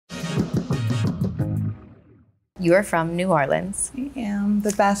you're from New Orleans. I am.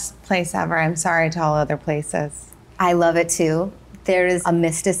 The best place ever. I'm sorry to all other places. I love it too. There is a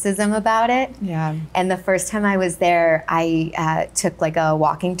mysticism about it. Yeah. And the first time I was there, I took like a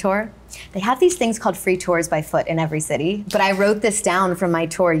walking tour. They have these things called free tours by foot in every city. But I wrote this down from my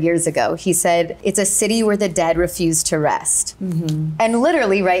tour years ago. He said, it's a city where the dead refuse to rest. Mm-hmm. And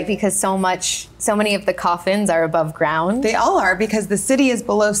literally, right, because so many of the coffins are above ground. They all are, because the city is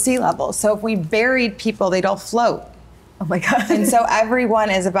below sea level. So if we buried people, they'd all float. Oh my God. And so everyone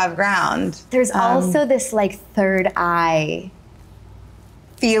is above ground. There's also this like third eye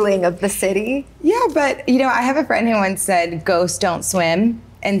feeling of the city. Yeah, but you know, I have a friend who once said ghosts don't swim.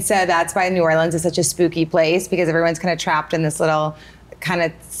 And so that's why New Orleans is such a spooky place, because everyone's kind of trapped in this little kind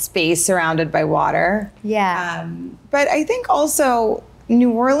of space surrounded by water. Yeah. But I think also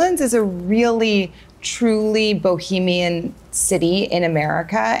New Orleans is a really, truly bohemian city in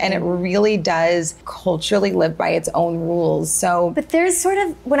America, and it really does culturally live by its own rules. So, but there's sort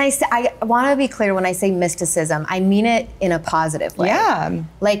of, I want to be clear, when I say mysticism, I mean it in a positive way. Yeah.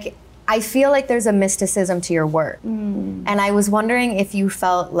 Like, I feel like there's a mysticism to your work. And I was wondering if you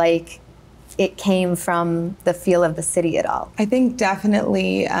felt like it came from the feel of the city at all. I think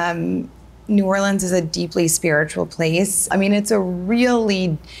definitely New Orleans is a deeply spiritual place. I mean, it's a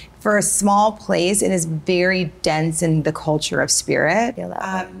really, for a small place, it is very dense in the culture of spirit.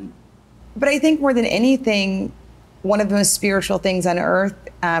 But I think more than anything, one of the most spiritual things on earth,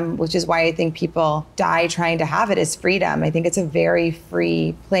 which is why I think people die trying to have it, is freedom. I think it's a very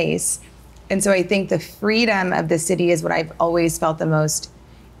free place. And so I think the freedom of the city is what I've always felt the most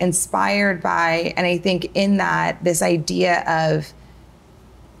inspired by. And I think in that, this idea of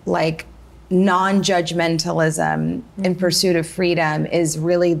like non-judgmentalism in pursuit of freedom is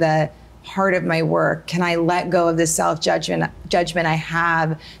really the heart of my work. Can I let go of the self-judgment I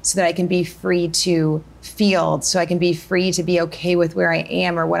have so that I can be free to feel, so I can be free to be okay with where I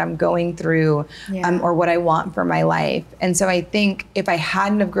am or what I'm going through, or what I want for my life. And so I think if I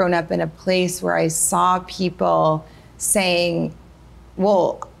hadn't have grown up in a place where I saw people saying,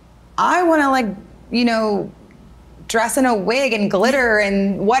 well, I want to, like, you know, dress in a wig and glitter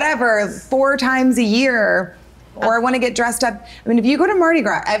and whatever 4 times a year, or I want to get dressed up. I mean, if you go to Mardi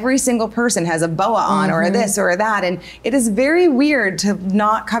Gras, every single person has a boa on or this or that. And it is very weird to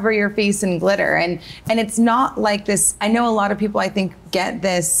not cover your face in glitter. And it's not like this. I know a lot of people, I think, get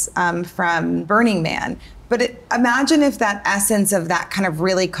this from Burning Man. But imagine if that essence of that kind of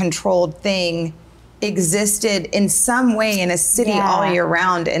really controlled thing existed in some way in a city all year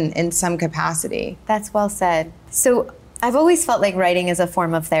round in some capacity. That's well said. So I've always felt like writing is a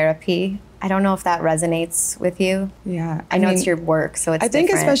form of therapy. I don't know if that resonates with you. Yeah. I know it's your work, so it's think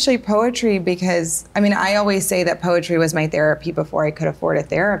different. Especially poetry, because, I mean, I always say that poetry was my therapy before I could afford a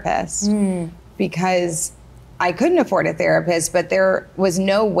therapist, because I couldn't afford a therapist, but there was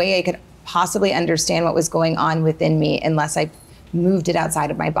no way I could possibly understand what was going on within me unless I moved it outside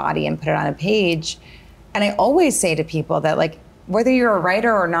of my body and put it on a page. And I always say to people that, like, whether you're a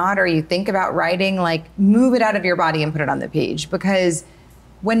writer or not, or you think about writing, like, move it out of your body and put it on the page. Because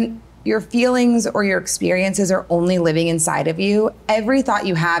when your feelings or your experiences are only living inside of you, every thought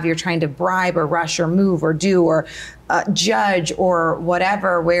you have, you're trying to bribe or rush or move or do or judge or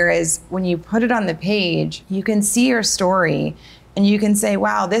whatever. Whereas when you put it on the page, you can see your story and you can say,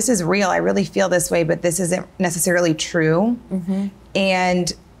 wow, this is real. I really feel this way, but this isn't necessarily true.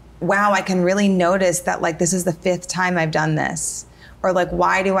 And wow, I can really notice that, like, this is the 5th time I've done this. Or like,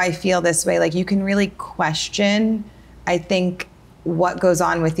 why do I feel this way? Like, you can really question, I think, what goes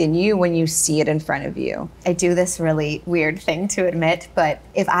on within you when you see it in front of you. I do this really weird thing to admit, but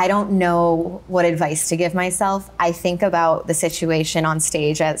if I don't know what advice to give myself, I think about the situation on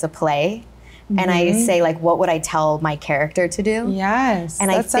stage as a play. And I say, like, what would I tell my character to do? Yes, and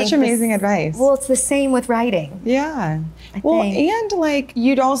that's such amazing advice. Well, it's the same with writing. Yeah. Well, and like,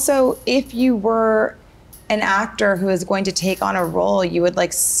 you'd also, if you were an actor who is going to take on a role, you would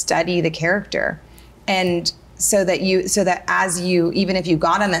like study the character. And so that as you, even if you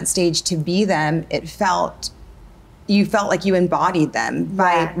got on that stage to be them, you felt like you embodied them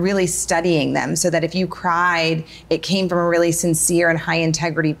by really studying them, so that if you cried, it came from a really sincere and high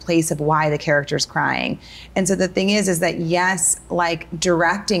integrity place of why the character's crying. And so the thing is that yes, like,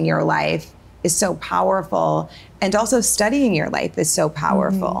 directing your life is so powerful, and also studying your life is so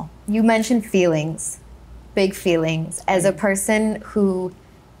powerful. You mentioned feelings, big feelings. As a person who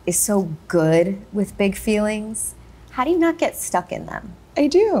is so good with big feelings, how do you not get stuck in them? I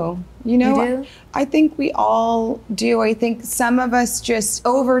do. You know, You do? I think we all do. I think some of us just,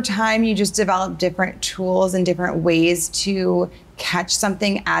 over time, you just develop different tools and different ways to catch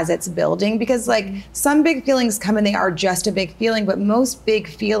something as it's building. Because like some big feelings come and they are just a big feeling, but most big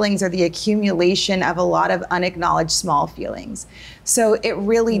feelings are the accumulation of a lot of unacknowledged small feelings. So it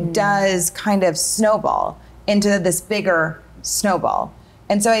really does kind of snowball into this bigger snowball.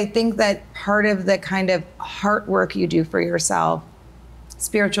 And so I think that part of the kind of heart work you do for yourself,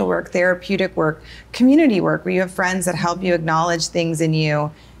 spiritual work, therapeutic work, community work, where you have friends that help you acknowledge things in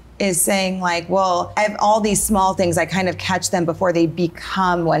you, is saying like, well, I have all these small things, I kind of catch them before they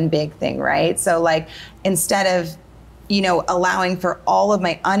become one big thing, right? So like, instead of, you know, allowing for all of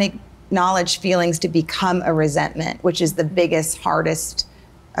my unacknowledged feelings to become a resentment, which is the biggest, hardest,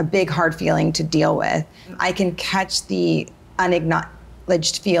 a big, hard feeling to deal with, I can catch the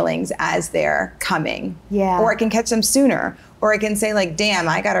unacknowledged feelings as they're coming. Yeah. Or I can catch them sooner. Or I can say like, damn,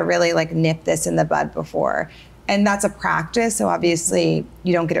 I gotta really like nip this in the bud before. And that's a practice. So obviously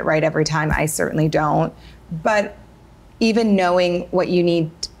you don't get it right every time. I certainly don't. But even knowing what you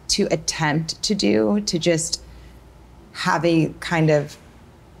need to attempt to do to just have a kind of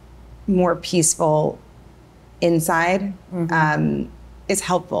more peaceful inside is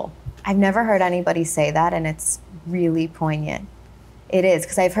helpful. I've never heard anybody say that, and it's really poignant. It is,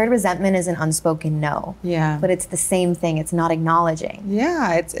 because I've heard resentment is an unspoken no. Yeah. But it's the same thing. It's not acknowledging.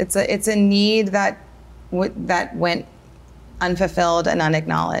 Yeah, it's a need that went unfulfilled and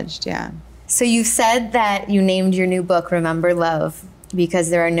unacknowledged. Yeah. So you said that you named your new book Remember Love because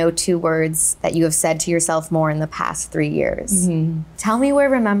there are no two words that you have said to yourself more in the past 3 years. Tell me where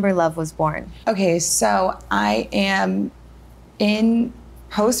Remember Love was born. Okay, so I am in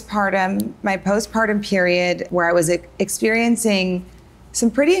postpartum, my postpartum period, where I was experiencing some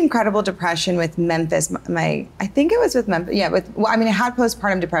pretty incredible depression with Memphis. I think it was with Memphis. Yeah, I had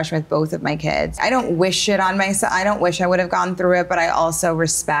postpartum depression with both of my kids. I don't wish it on myself. I don't wish I would have gone through it, but I also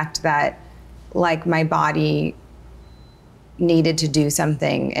respect that, like, my body needed to do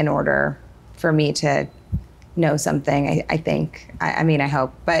something in order for me to know something. I think. I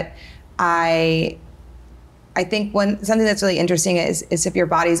hope. But I think something that's really interesting is if your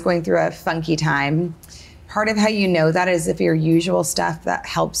body's going through a funky time, part of how you know that is if your usual stuff that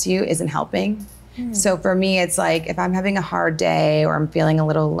helps you isn't helping. So for me, it's like if I'm having a hard day or I'm feeling a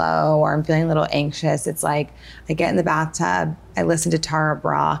little low or I'm feeling a little anxious, it's like I get in the bathtub, I listen to Tara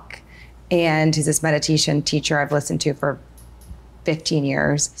Brach, and he's this meditation teacher I've listened to for 15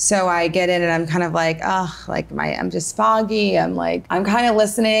 years. So I get in and I'm kind of like, I'm just foggy. I'm like, I'm kind of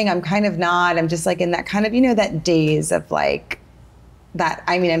listening. I'm kind of not. I'm just like in that kind of, that daze of like that.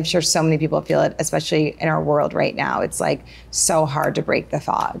 I'm sure so many people feel it, especially in our world right now. It's like so hard to break the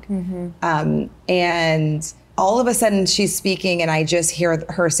fog. And all of a sudden she's speaking and I just hear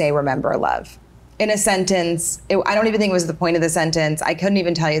her say, remember love. In a sentence. I don't even think it was the point of the sentence. I couldn't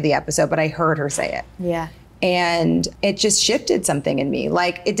even tell you the episode, but I heard her say it. Yeah. And it just shifted something in me.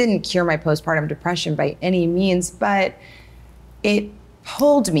 Like, it didn't cure my postpartum depression by any means, but it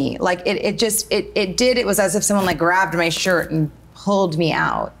pulled me. Like, it did. It was as if someone like grabbed my shirt and pulled me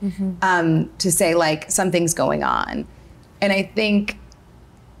out to say like, something's going on. And I think,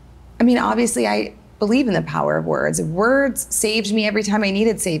 obviously I believe in the power of words. Words saved me every time I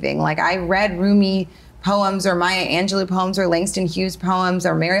needed saving. Like, I read Rumi poems or Maya Angelou poems or Langston Hughes poems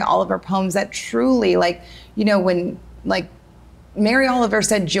or Mary Oliver poems that truly, like, when like Mary Oliver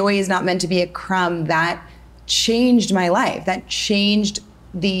said joy is not meant to be a crumb, that changed my life. That changed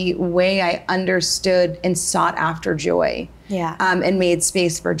the way I understood and sought after joy. Yeah. And made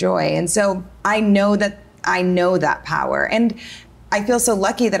space for joy. And so I know that power. And I feel so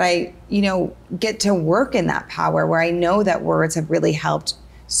lucky that I, get to work in that power where I know that words have really helped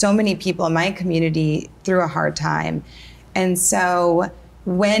so many people in my community through a hard time. And so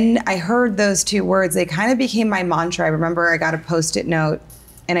when I heard those two words, they kind of became my mantra. I remember I got a Post-it note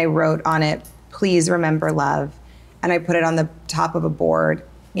and I wrote on it, please remember love. And I put it on the top of a board.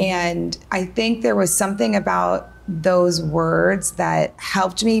 And I think there was something about those words that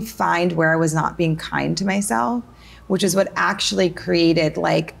helped me find where I was not being kind to myself, which is what actually created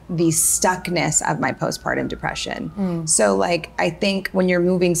like the stuckness of my postpartum depression. So like, I think when you're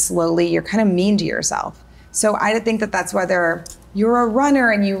moving slowly, you're kind of mean to yourself. So I think that that's whether you're a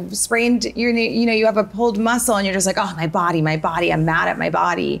runner and you sprained, you have a pulled muscle and you're just like, oh, my body, I'm mad at my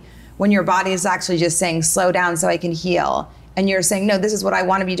body. When your body is actually just saying, slow down so I can heal. And you're saying, no, this is what I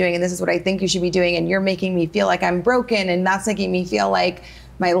want to be doing and this is what I think you should be doing. And you're making me feel like I'm broken and that's making me feel like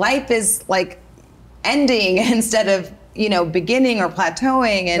my life is like ending instead of, beginning or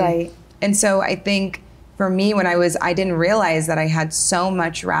plateauing. And, right. And so I think for me, I didn't realize that I had so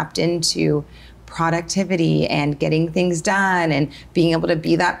much wrapped into productivity and getting things done and being able to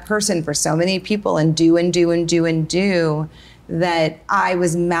be that person for so many people and do and do and do and do, that I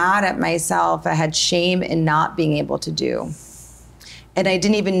was mad at myself. I had shame in not being able to do. And I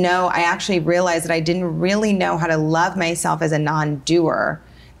didn't even know, I actually realized that I didn't really know how to love myself as a non-doer,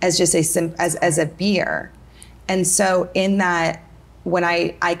 as just as a beer. And so in that, when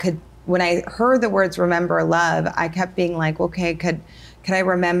I heard the words remember love, I kept being like, okay, could I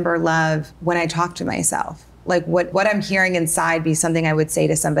remember love when I talk to myself? Like what I'm hearing inside be something I would say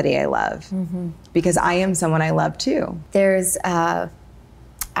to somebody I love, because I am someone I love too. There's, I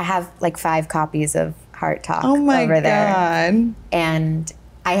have like 5 copies of Heart Talk Oh my over there. God. And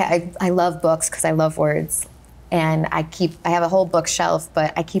I love books because I love words. And I have a whole bookshelf,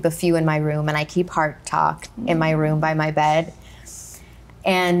 but I keep a few in my room, and I keep Heart Talk in my room by my bed.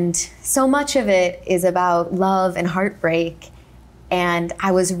 And so much of it is about love and heartbreak. And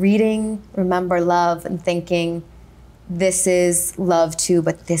I was reading Remember Love and thinking, this is love too,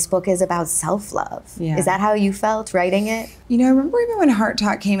 but this book is about self-love. Yeah. Is that how you felt writing it? You know, I remember even when Heart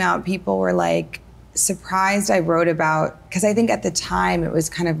Talk came out, people were like surprised I wrote about, because I think at the time it was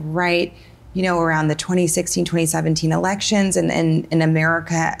kind of right, you know, around the 2016, 2017 elections, and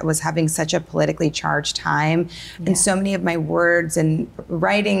America was having such a politically charged time. Yeah. And so many of my words and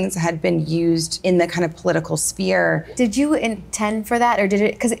writings had been used in the kind of political sphere. Did you intend for that, or did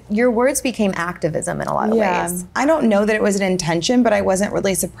it, because your words became activism in a lot of ways? I don't know that it was an intention, but I wasn't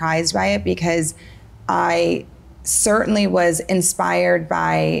really surprised by it, because I certainly was inspired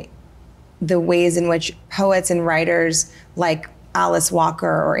by the ways in which poets and writers like Alice Walker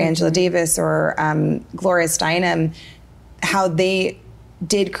or Angela Davis or Gloria Steinem, how they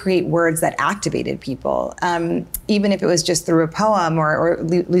did create words that activated people, even if it was just through a poem or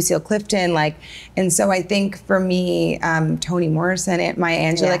Lucille Clifton. And so I think for me, Toni Morrison, Maya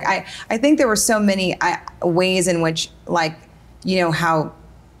Angelou, I think there were so many ways in which, you know, how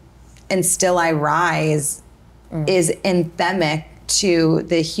And Still I Rise is anthemic to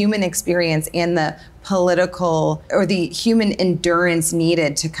the human experience and the political, or the human endurance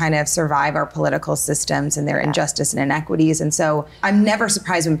needed to kind of survive our political systems and their injustice and inequities. And so I'm never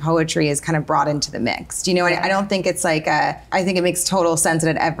surprised when poetry is kind of brought into the mix. Do you know, I don't think it's like I think it makes total sense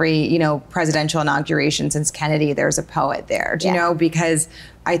that at every, you know, presidential inauguration since Kennedy, there's a poet there, do you know, because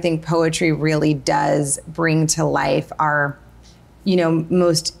I think poetry really does bring to life our, you know,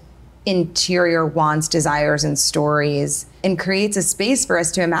 most interior wants, desires, and stories, and creates a space for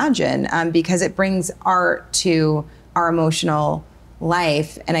us to imagine, because it brings art to our emotional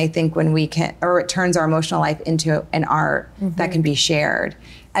life. And I think when we can, or it turns our emotional life into an art that can be shared.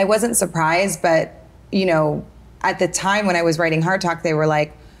 I wasn't surprised, but, you know, at the time when I was writing Heart Talk, they were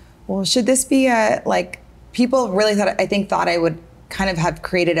like, well, should this be people really thought I would kind of have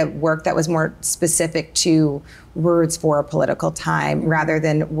created a work that was more specific to words for a political time rather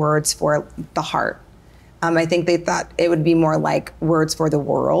than words for the heart. I think they thought it would be more like words for the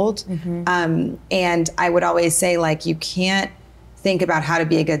world. And I would always say, like, you can't think about how to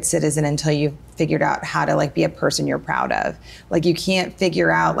be a good citizen until you've figured out how to, like, be a person you're proud of. Like, you can't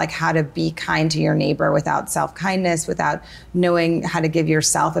figure out, like, how to be kind to your neighbor without self-kindness, without knowing how to give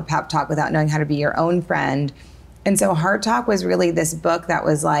yourself a pep talk, without knowing how to be your own friend. And so Heart Talk was really this book that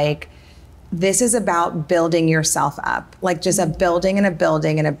was like, this is about building yourself up, like just a building and a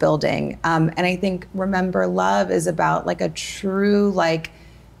building and a building. And I think Remember Love is about like a true like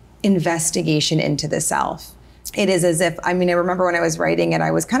investigation into the self. It is as if, I mean, I remember when I was writing it,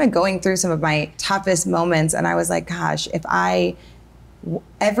 I was kind of going through some of my toughest moments, and I was like, gosh, if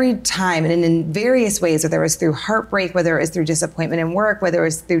every time, and in various ways, whether it was through heartbreak, whether it was through disappointment in work, whether it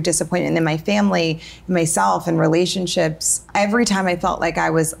was through disappointment in my family, myself, and relationships, every time I felt like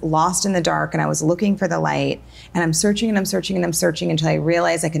I was lost in the dark and I was looking for the light, and I'm searching and I'm searching and I'm searching until I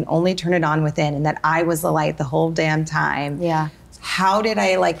realized I can only turn it on within, and that I was the light the whole damn time. Yeah. How could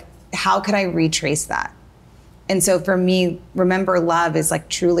I retrace that? And so for me, Remember Love is like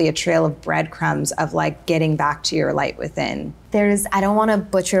truly a trail of breadcrumbs of like getting back to your light within. I don't want to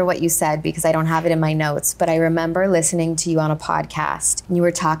butcher what you said because I don't have it in my notes, but I remember listening to you on a podcast. And you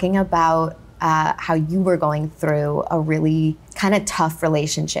were talking about how you were going through a really kind of tough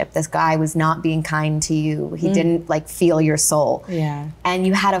relationship. This guy was not being kind to you. He didn't like feel your soul. Yeah. And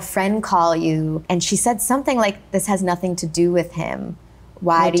you had a friend call you, and she said something like, this has nothing to do with him.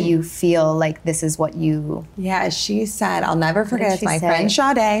 Why do you feel like this is what you... Yeah, she said, I'll never forget, it's my friend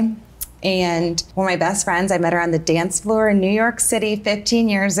Sade, and one of my best friends. I met her on the dance floor in New York City 15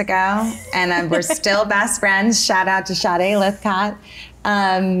 years ago, and we're still best friends. Shout out to Sade Lithcott.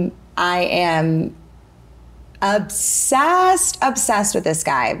 I am obsessed with this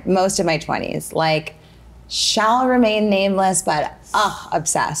guy most of my 20s. Like, shall remain nameless, but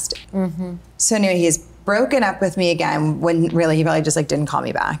obsessed. Mm-hmm. So anyway, he's broken up with me again when really he probably just like didn't call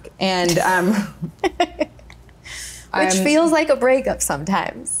me back. And which feels like a breakup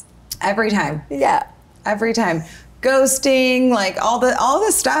sometimes. Every time. Yeah. Every time. Ghosting, like all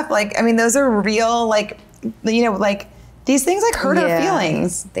the stuff. Like, I mean, those are real, like, you know, like these things like hurt our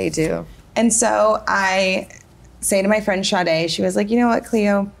feelings. They do. And so I say to my friend Sade, she was like, you know what,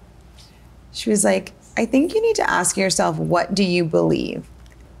 Cleo? She was like, I think you need to ask yourself, what do you believe?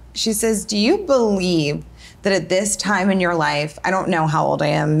 She says, do you believe that at this time in your life, I don't know how old I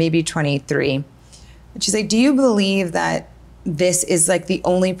am, maybe 23. And she's like, do you believe that this is like the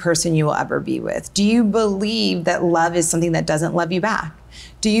only person you will ever be with? Do you believe that love is something that doesn't love you back?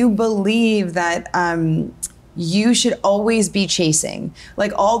 Do you believe that you should always be chasing?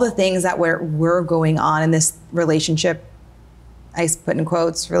 Like all the things that were going on in this relationship, I put in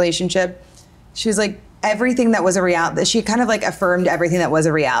quotes, relationship. She was like, everything that was a reality, she kind of like affirmed everything that was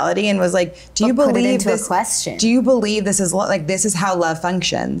a reality and was like, do you believe put it into this? A question. Do you believe this is like, this is how love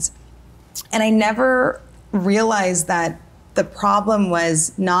functions? And I never realized that the problem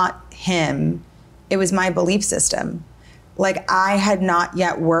was not him, it was my belief system. Like I had not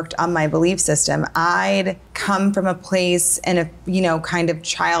yet worked on my belief system. I'd come from a place and a, you know, kind of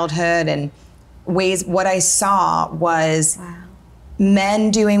childhood and ways, what I saw was men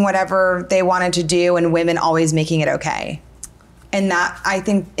doing whatever they wanted to do and women always making it okay. And that I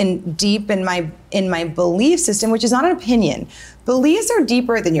think deep in my belief system, which is not an opinion, beliefs are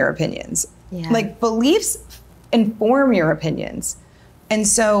deeper than your opinions. Yeah. Like beliefs inform your opinions. And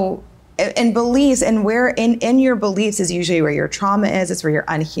so, and beliefs, and where in your beliefs is usually where your trauma is, it's where your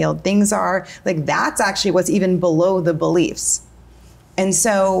unhealed things are. Like that's actually what's even below the beliefs. And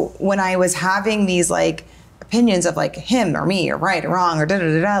so when I was having these like opinions of like him or me or right or wrong or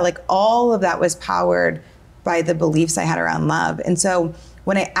da-da-da-da, like all of that was powered by the beliefs I had around love. And so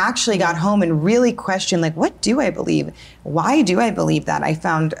when I actually got home and really questioned, like, what do I believe? Why do I believe that? I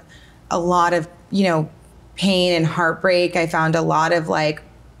found a lot of, you know, pain and heartbreak. I found a lot of like,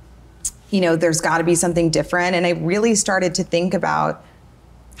 you know, there's got to be something different. And I really started to think about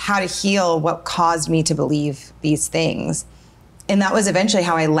how to heal what caused me to believe these things. And that was eventually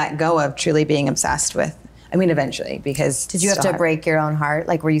how I let go of truly being obsessed with. I mean, eventually, because... Did you have to break your own heart?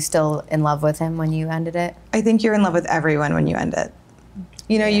 Like, were you still in love with him when you ended it? I think you're in love with everyone when you end it.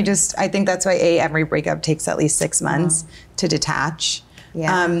 You know, you just, I think that's why every breakup takes at least 6 months to detach.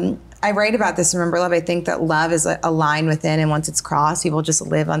 Yeah. I write about this in Remember Love. I think that love is a line within, and once it's crossed, people just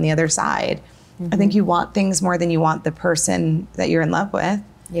live on the other side. I think you want things more than you want the person that you're in love with.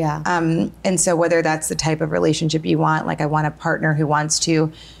 Yeah. And so whether that's the type of relationship you want, like I want a partner who wants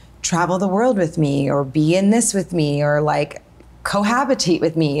to travel the world with me or be in this with me or like cohabitate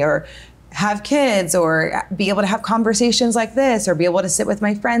with me or have kids or be able to have conversations like this or be able to sit with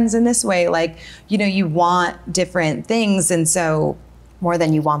my friends in this way. Like, you know, you want different things. And so more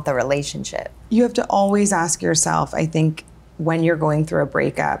than you want the relationship. You have to always ask yourself, I think, when you're going through a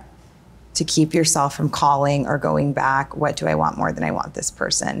breakup, to keep yourself from calling or going back, what do I want more than I want this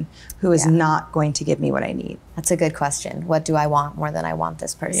person who is not going to give me what I need? That's a good question. What do I want more than I want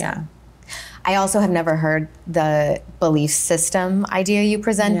this person? Yeah. I also have never heard the belief system idea you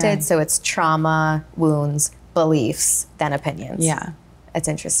presented. Yeah. So it's trauma, wounds, beliefs, then opinions. Yeah. It's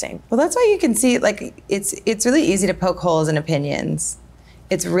interesting. Well, that's why you can see, like, it's really easy to poke holes in opinions.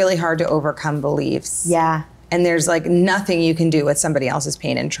 It's really hard to overcome beliefs. Yeah. And there's like nothing you can do with somebody else's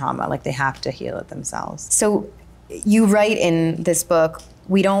pain and trauma. Like they have to heal it themselves. So you write in this book,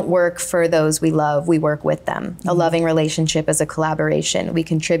 we don't work for those we love, we work with them. A loving relationship is a collaboration. We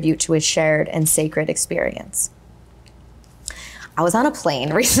contribute to a shared and sacred experience. I was on a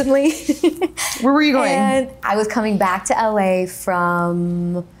plane recently. Where were you going? And I was coming back to LA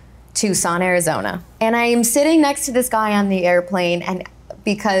from Tucson, Arizona. And I'm sitting next to this guy on the airplane, and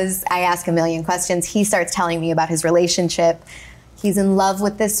because I ask a million questions, he starts telling me about his relationship. He's in love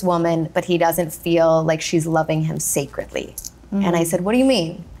with this woman, but he doesn't feel like she's loving him sacredly. And I said, what do you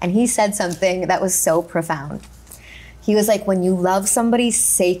mean? And he said something that was so profound. He was like, when you love somebody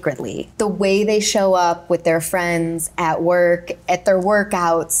sacredly, the way they show up with their friends, at work, at their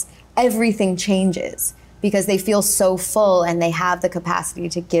workouts, everything changes because they feel so full and they have the capacity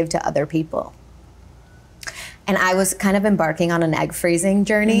to give to other people. And I was kind of embarking on an egg freezing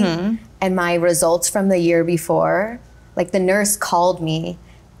journey. And my results from the year before, like the nurse called me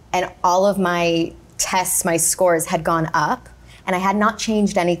and all of my tests, my scores had gone up. And I had not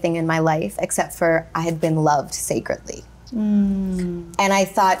changed anything in my life except for I had been loved sacredly. And I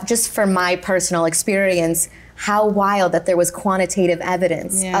thought, just for my personal experience, how wild that there was quantitative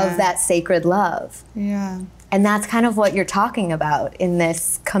evidence of that sacred love. Yeah. And that's kind of what you're talking about in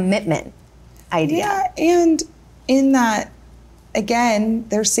this commitment idea. Yeah, and in that, again,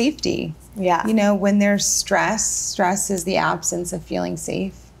 there's safety. Yeah. You know, when there's stress is the absence of feeling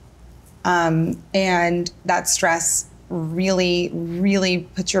safe. And that stress really, really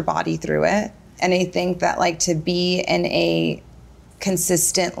puts your body through it. And I think that, like, to be in a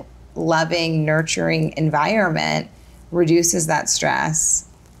consistent, loving, nurturing environment reduces that stress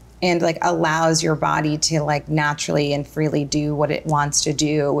and, like, allows your body to, like, naturally and freely do what it wants to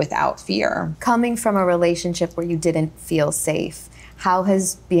do without fear. Coming from a relationship where you didn't feel safe, how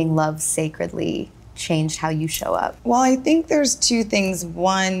has being loved sacredly changed how you show up? Well, I think there's two things.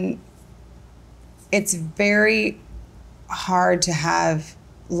 One, it's very hard to have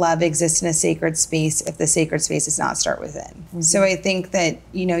love exist in a sacred space if the sacred space does not start within. Mm-hmm. So I think that,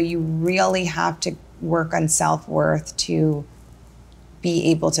 you know, you really have to work on self-worth to be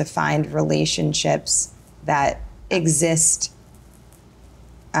able to find relationships that exist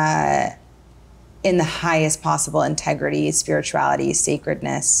in the highest possible integrity, spirituality,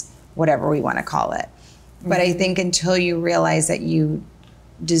 sacredness, whatever we want to call it. Mm-hmm. But I think until you realize that you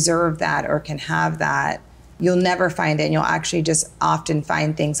deserve that or can have that, you'll never find it. And you'll actually just often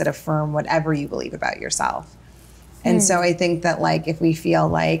find things that affirm whatever you believe about yourself. And so I think that, like, if we feel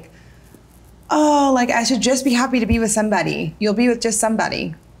like, oh, like, I should just be happy to be with somebody, you'll be with just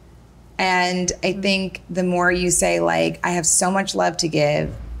somebody. And I think the more you say, like, I have so much love to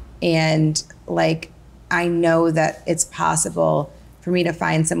give, and, like, I know that it's possible for me to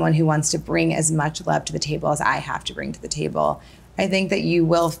find someone who wants to bring as much love to the table as I have to bring to the table, I think that you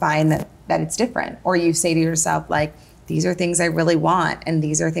will find that it's different. Or you say to yourself, like, these are things I really want, and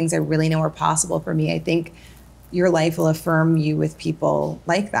these are things I really know are possible for me. I think your life will affirm you with people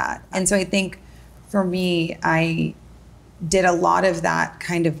like that. And so I think for me, I did a lot of that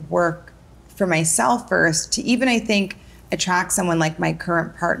kind of work for myself first to even, I think, attract someone like my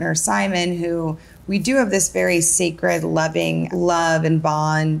current partner, Simon, who we do have this very sacred, loving love and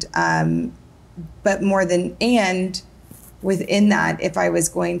bond. But more than, and within that, if I was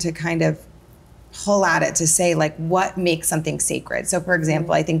going to kind of pull at it to say, like, what makes something sacred? So for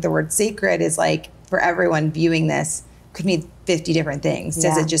example, I think the word sacred is, like, for everyone viewing this, could mean 50 different things.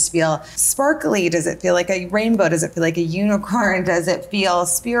 Does it just feel sparkly? Does it feel like a rainbow? Does it feel like a unicorn? Does it feel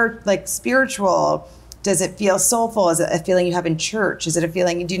spiritual? Does it feel soulful? Is it a feeling you have in church? Is it a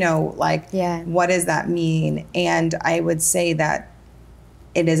feeling, do you know, like, what does that mean? And I would say that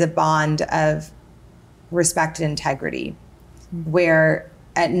it is a bond of respect and integrity, where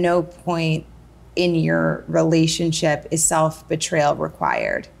at no point in your relationship is self-betrayal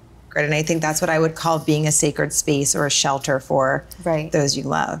required. And I think that's what I would call being a sacred space or a shelter for those you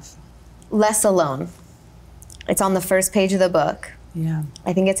love. Less alone. It's on the first page of the book. Yeah.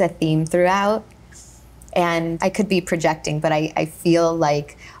 I think it's a theme throughout. And I could be projecting, but I feel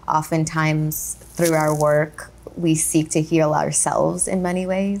like oftentimes through our work, we seek to heal ourselves in many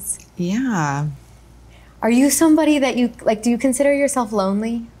ways. Yeah. Are you somebody that you, like, do you consider yourself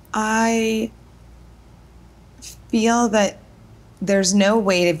lonely? I feel that there's no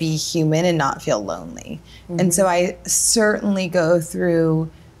way to be human and not feel lonely. Mm-hmm. And so I certainly go through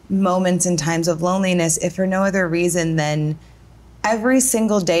moments and times of loneliness, if for no other reason than every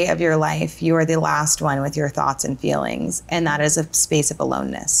single day of your life, you are the last one with your thoughts and feelings. And that is a space of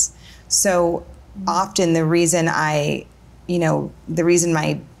aloneness. So often the reason my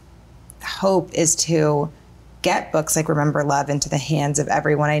hope is to get books like Remember Love into the hands of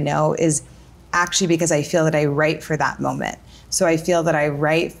everyone I know is actually because I feel that I write for that moment. So I feel that I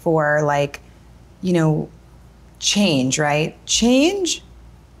write for, like, you know, change, right? Change,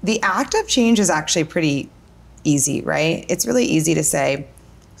 the act of change is actually pretty easy, right? It's really easy to say,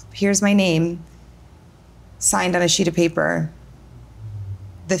 here's my name, signed on a sheet of paper.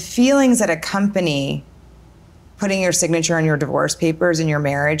 The feelings that accompany putting your signature on your divorce papers in your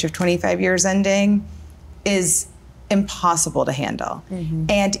marriage of 25 years ending is impossible to handle. Mm-hmm.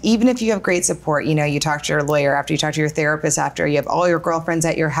 And even if you have great support, you know, you talk to your lawyer after, you talk to your therapist after, you have all your girlfriends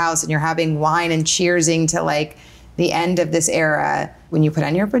at your house and you're having wine and cheersing to, like, the end of this era, when you put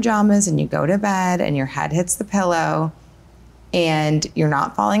on your pajamas and you go to bed and your head hits the pillow and you're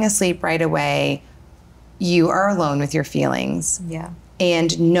not falling asleep right away, you are alone with your feelings. Yeah.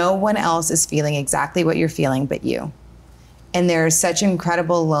 And no one else is feeling exactly what you're feeling but you. And there's such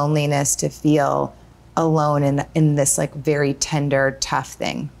incredible loneliness to feel alone in this, like, very tender, tough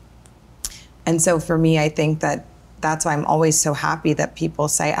thing. And so for me, I think that that's why I'm always so happy that people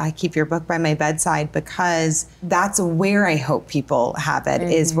say, I keep your book by my bedside, because that's where I hope people have it,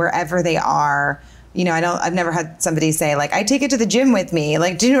 is wherever they are, you know, I've never had somebody say like, I take it to the gym with me.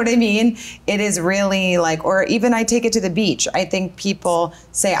 Like, do you know what I mean? It is really like, or even I take it to the beach. I think people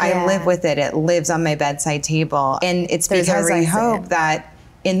say I live with it. It lives on my bedside table. And it's because I hope that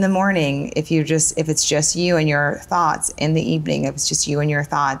in the morning, if it's just you and your thoughts, in the evening, if it's just you and your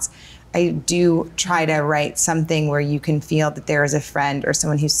thoughts, I do try to write something where you can feel that there is a friend or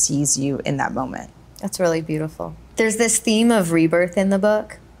someone who sees you in that moment. That's really beautiful. There's this theme of rebirth in the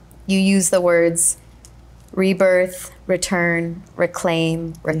book. You use the words rebirth, return,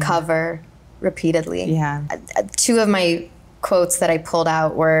 reclaim, recover repeatedly. Yeah. Two of my quotes that I pulled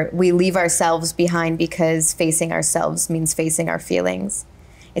out were, we leave ourselves behind because facing ourselves means facing our feelings.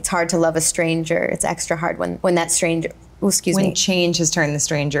 It's hard to love a stranger. It's extra hard when that stranger, when change has turned the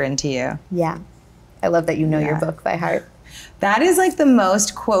stranger into you. Yeah. I love that you know your book by heart. That is like the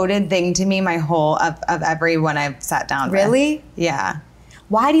most quoted thing to me my whole of everyone I've sat down with. Really? Yeah.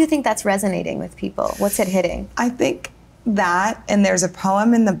 Why do you think that's resonating with people? What's it hitting? I think that, and there's a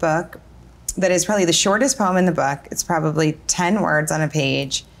poem in the book that is probably the shortest poem in the book. It's probably 10 words on a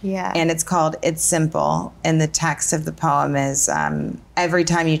page. Yeah. And it's called It's Simple. And the text of the poem is, every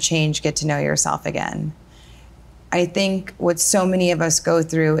time you change, get to know yourself again. I think what so many of us go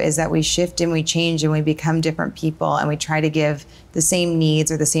through is that we shift and we change and we become different people, and we try to give the same needs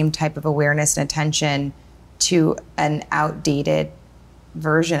or the same type of awareness and attention to an outdated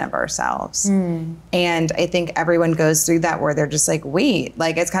version of ourselves. And I think everyone goes through that where they're just like, wait,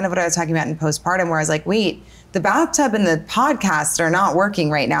 like it's kind of what I was talking about in postpartum, where I was like, wait, the bathtub and the podcast are not working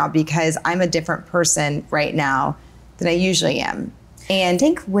right now because I'm a different person right now than I usually am. And I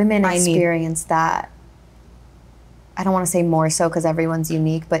think women experience that. I don't want to say more so because everyone's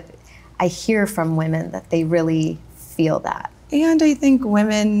unique, but I hear from women that they really feel that. And I think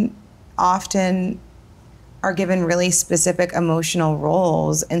women often are given really specific emotional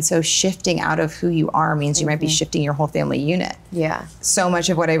roles. And so shifting out of who you are means you might be shifting your whole family unit. Yeah. So much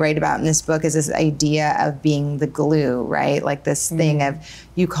of what I write about in this book is this idea of being the glue, right? Like this thing of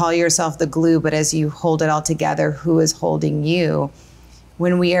you call yourself the glue, but as you hold it all together, who is holding you?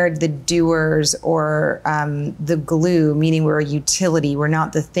 When we are the doers or the glue, meaning we're a utility, we're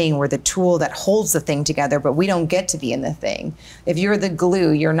not the thing, we're the tool that holds the thing together, but we don't get to be in the thing. If you're the glue,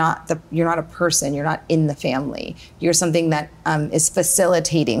 you're not a person, you're not in the family. You're something that is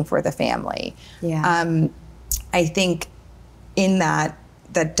facilitating for the family. Yeah. I think in that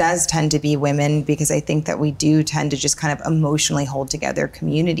does tend to be women, because I think that we do tend to just kind of emotionally hold together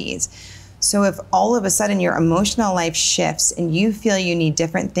communities. So if all of a sudden your emotional life shifts and you feel you need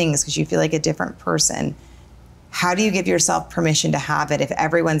different things because you feel like a different person, how do you give yourself permission to have it if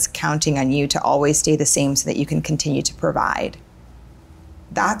everyone's counting on you to always stay the same so that you can continue to provide?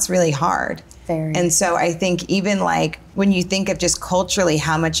 That's really hard. Very. And so I think even like when you think of just culturally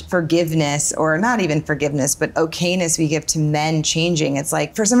how much forgiveness, or not even forgiveness, but okayness we give to men changing, it's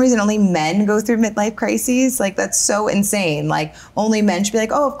like for some reason only men go through midlife crises. Like that's so insane. Like only men should be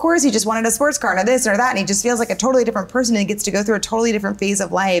like, oh, of course he just wanted a sports car or this or that, and he just feels like a totally different person and he gets to go through a totally different phase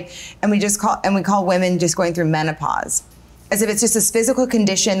of life. And we call women just going through menopause, as if it's just this physical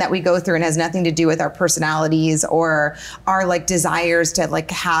condition that we go through and has nothing to do with our personalities or our like desires to like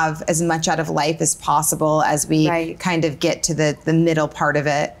have as much out of life as possible as we kind of get to the middle part of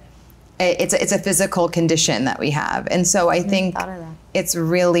it. It's a physical condition that we have. And so I think it's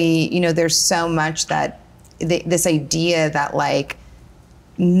really, there's so much that this idea that like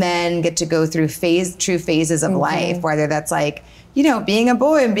men get to go through true phases of life, whether that's like, being a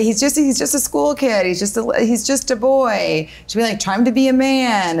boy, and he's just a school kid. He's just a boy. To be like time to be a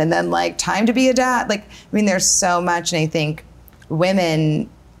man, and then like time to be a dad. Like, there's so much, and I think women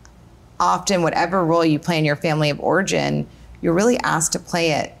often, whatever role you play in your family of origin, you're really asked to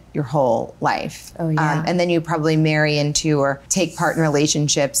play it your whole life. Oh, yeah. And then you probably marry into or take part in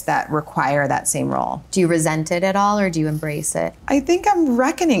relationships that require that same role. Do you resent it at all, or do you embrace it? I think I'm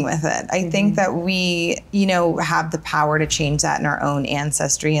reckoning with it. I think that we, have the power to change that in our own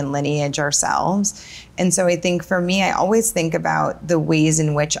ancestry and lineage ourselves. And so I think for me, I always think about the ways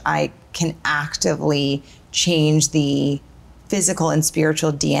in which I can actively change the physical and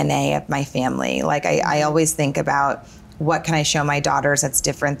spiritual DNA of my family. Like I always think about, what can I show my daughters that's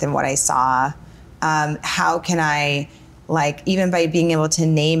different than what I saw? How can I, like, even by being able to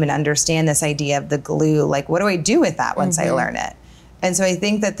name and understand this idea of the glue, like, what do I do with that once I learn it? And so I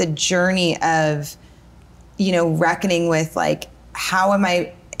think that the journey of, reckoning with, like, how am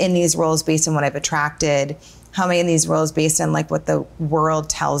I in these roles based on what I've attracted? How am I in these roles based on, like, what the world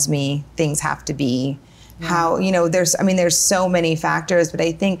tells me things have to be? How, there's so many factors, but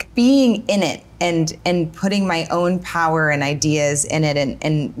I think being in it and putting my own power and ideas in it,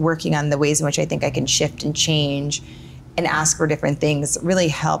 and working on the ways in which I think I can shift and change and ask for different things really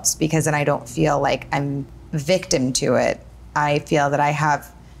helps, because then I don't feel like I'm victim to it. I feel that I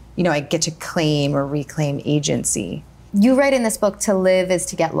have, I get to claim or reclaim agency. You write in this book, to live is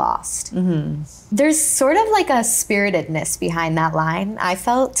to get lost. Mm-hmm. There's sort of like a spiritedness behind that line, I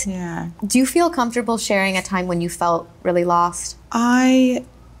felt. Yeah. Do you feel comfortable sharing a time when you felt really lost? I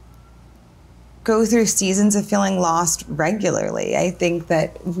go through seasons of feeling lost regularly. I think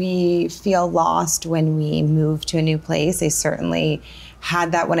that we feel lost when we move to a new place. I certainly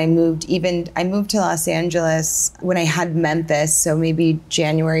had that when I moved. I moved to Los Angeles when I had Memphis, so maybe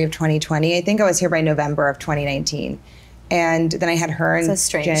January of 2020. I think I was here by November of 2019. And then I had her. It's a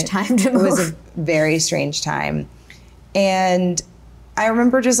strange time to move. It was a very strange time. And I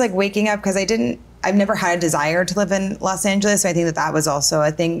remember just like waking up, because I've never had a desire to live in Los Angeles. So I think that was also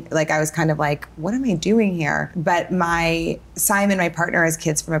a thing. Like I was kind of like, what am I doing here? But Simon, my partner, has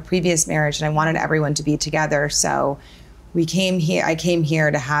kids from a previous marriage, and I wanted everyone to be together. So I came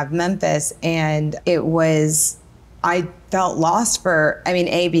here to have Memphis, and I felt lost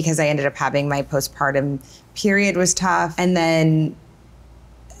because I ended up having my postpartum period was tough. And then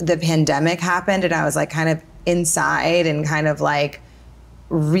the pandemic happened, and I was like kind of inside and kind of like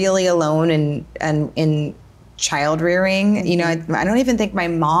really alone and in child rearing. Mm-hmm. I don't even think my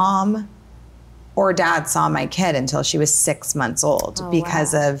mom or dad saw my kid until she was 6 months old,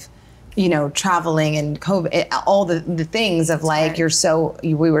 because of, traveling and COVID, all the things of like,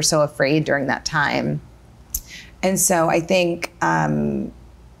 we were so afraid during that time. And so I think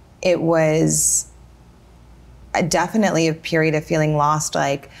it was definitely a period of feeling lost,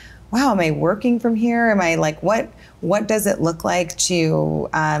 like, wow, am I working from here? Am I like, what does it look like to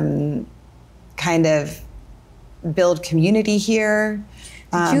kind of build community here?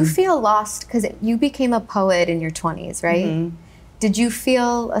 Did you feel lost? Because you became a poet in your 20s, right? Mm-hmm. Did you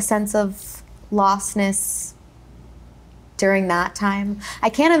feel a sense of lostness during that time? I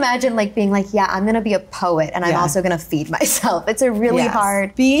can't imagine like being like, yeah, I'm going to be a poet and I'm also going to feed myself. It's a really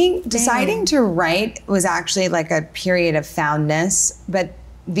hard thing. Deciding to write was actually like a period of foundness, but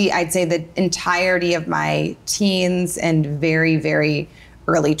I'd say the entirety of my teens and very, very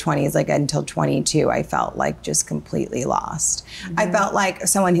early 20s, like until 22, I felt like just completely lost. Mm-hmm. I felt like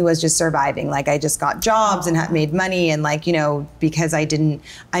someone who was just surviving. Like I just got jobs and had made money, and like, because I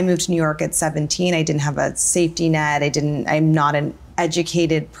moved to New York at 17, I didn't have a safety net. I'm not an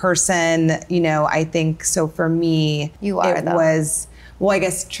educated person, I think. So for me, I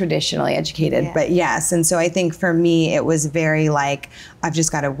guess traditionally educated, but yes. And so I think for me, it was very like, I've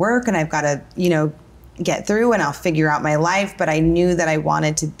just got to work and I've got to, get through, and I'll figure out my life. But I knew that I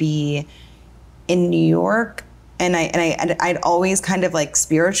wanted to be in New York. And I'd always kind of like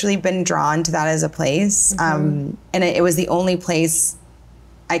spiritually been drawn to that as a place. Mm-hmm. And it was the only place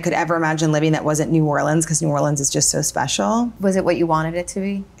I could ever imagine living that wasn't New Orleans, because New Orleans is just so special. Was it what you wanted it to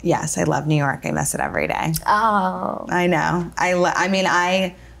be? Yes, I love New York. I miss it every day. Oh. I know.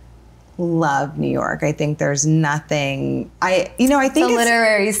 I love New York. I think there's nothing. I think it's a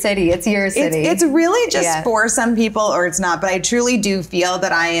literary city. It's your city. It's really just for some people, or it's not. But I truly do feel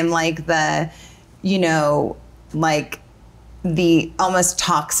that I am like the, like the almost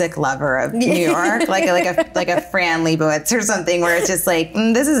toxic lover of New York, like a Fran Lebowitz or something, where it's just like,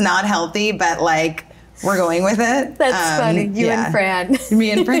 this is not healthy, but like we're going with it. That's funny. You and Fran.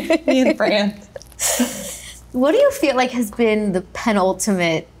 Me and Fran. What do you feel like has been the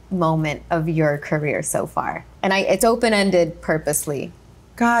penultimate moment of your career so far? And it's open-ended purposely.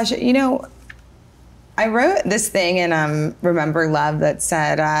 Gosh, I wrote this thing in Remember Love that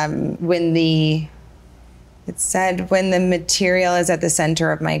said, when the material is at the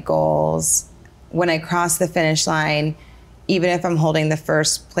center of my goals, when I cross the finish line, even if I'm holding the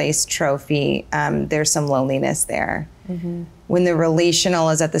first place trophy, there's some loneliness there. Mm-hmm. When the relational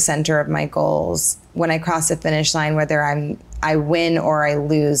is at the center of my goals, when I cross the finish line, whether I win or I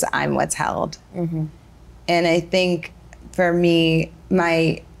lose, I'm what's held. Mm-hmm. And I think for me,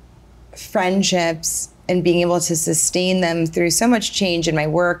 my friendships and being able to sustain them through so much change in my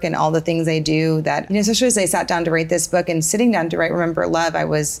work and all the things I do, that, especially as I sat down to write this book and sitting down to write Remember Love, I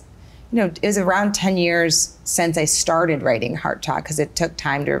was, it was around 10 years since I started writing Heart Talk, because it took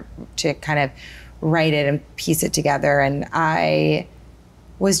time to kind of write it and piece it together. And I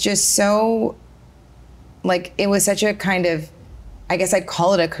was just so, like, it was such a kind of, I guess I'd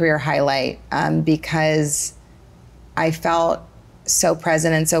call it a career highlight, because I felt so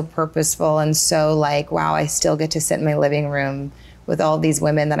present and so purposeful and so like, wow, I still get to sit in my living room with all these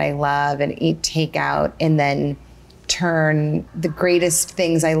women that I love and eat takeout and then turn the greatest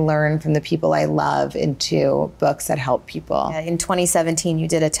things I learned from the people I love into books that help people. In 2017, you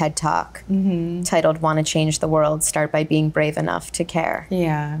did a TED Talk titled "Want to Change the World? Start by Being Brave Enough to Care."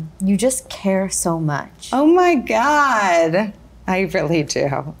 Yeah. You just care so much. Oh my God. I really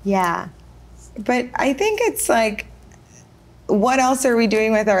do. Yeah. But I think it's like, what else are we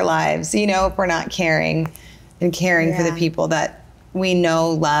doing with our lives, you know, if we're not caring and caring for the people that we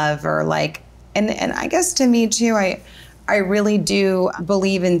know, love, or like, and I guess to me too, I really do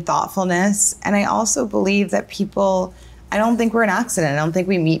believe in thoughtfulness. And I also believe that people, I don't think we're an accident. I don't think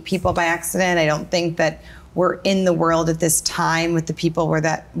we meet people by accident. I don't think that we're in the world at this time with the people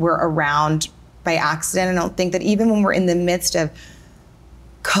that we're around by accident. I don't think that even when we're in the midst of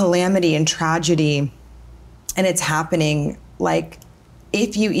calamity and tragedy and it's happening, like,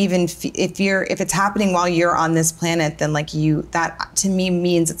 if it's happening while you're on this planet, then like that to me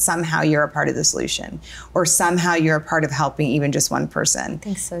means that somehow you're a part of the solution, or somehow you're a part of helping even just one person. I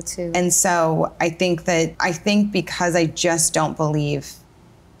think so too. And so I think because I just don't believe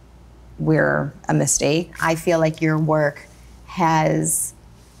we're a mistake. I feel like your work has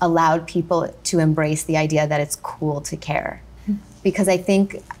allowed people to embrace the idea that it's cool to care. Because I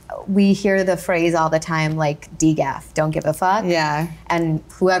think we hear the phrase all the time, like DGAF, don't give a fuck. Yeah. And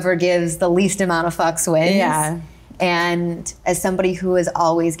whoever gives the least amount of fucks wins. Yeah. And as somebody who has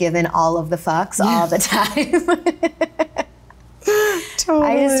always given all of the fucks all the time, Totally.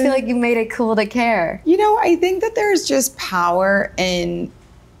 I just feel like you made it cool to care. You know, I think that there's just power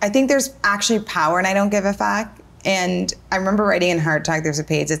I think there's actually power in I don't give a fuck. And I remember writing in Heart Talk, there's a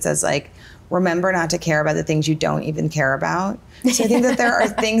page that says like, remember not to care about the things you don't even care about. So I think that there are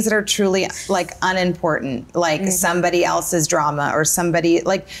things that are truly like unimportant, like somebody else's drama or somebody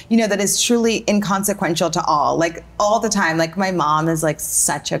like, you know, that is truly inconsequential to all, like all the time. Like my mom is like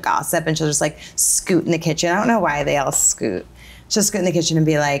such a gossip and she'll just like scoot in the kitchen. I don't know why they all scoot. She'll scoot in the kitchen and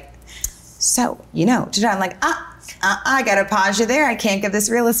be like, so, you know, I'm like, I gotta pause you there. I can't give this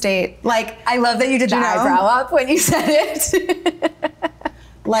real estate. Like, I love that you did the eyebrow up when you said it.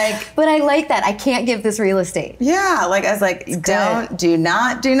 Like, but I like that. I can't give this real estate. Yeah. Like, I was like, do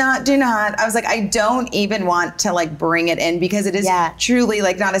not. I was like, I don't even want to like bring it in because it is truly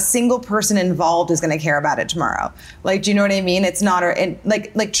like not a single person involved is going to care about it tomorrow. Like, do you know what I mean? It's not,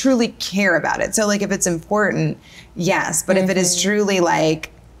 like truly care about it. So like, if it's important, yes. But if it is truly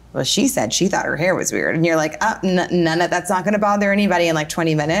like, well, she said she thought her hair was weird. And you're like, none of that's not going to bother anybody in like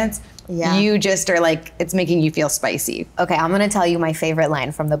 20 minutes. Yeah. You just are like, it's making you feel spicy. Okay, I'm going to tell you my favorite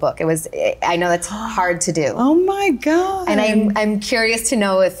line from the book. I know that's hard to do. Oh my God. And I'm curious to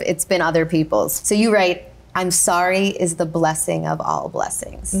know if it's been other people's. So you write, I'm sorry is the blessing of all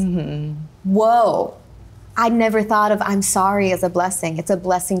blessings. Whoa. I never thought of I'm sorry as a blessing. It's a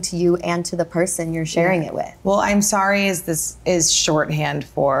blessing to you and to the person you're sharing it with. Well, I'm sorry is shorthand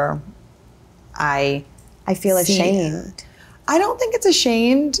for I feel ashamed. I don't think it's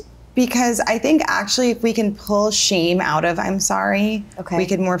ashamed because I think actually if we can pull shame out of I'm sorry, we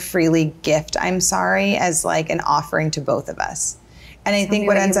could more freely gift I'm sorry as like an offering to both of us. And I think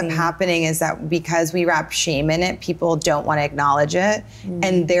what ends up happening is that because we wrap shame in it, people don't want to acknowledge it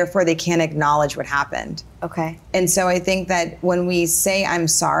and therefore they can't acknowledge what happened. Okay. And so I think that when we say I'm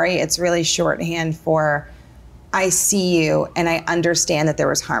sorry, it's really shorthand for I see you and I understand that there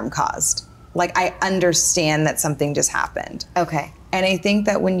was harm caused. Like I understand that something just happened. Okay. And I think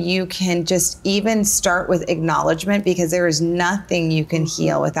that when you can just even start with acknowledgement, because there is nothing you can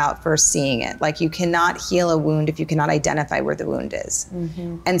heal without first seeing it. Like you cannot heal a wound if you cannot identify where the wound is.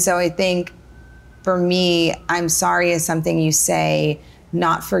 And so I think for me, I'm sorry is something you say,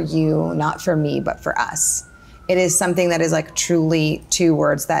 not for you, not for me, but for us. It is something that is like truly two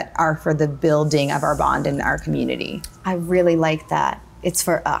words that are for the building of our bond in our community. I really like that. It's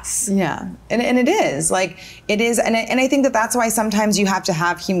for us. Yeah, and it is. Like, it is, and I think that that's why sometimes you have to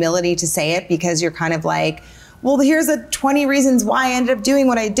have humility to say it, because you're kind of like, well, here's the 20 reasons why I ended up doing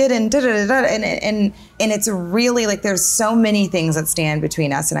what I did, and da-da-da-da, and it's really like there's so many things that stand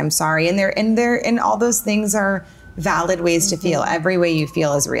between us, and I'm sorry, and all those things are valid ways to feel. Every way you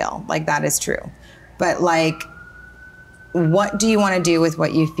feel is real. Like, that is true. But like, what do you want to do with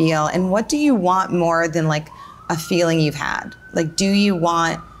what you feel, and what do you want more than like a feeling you've had? Like, do you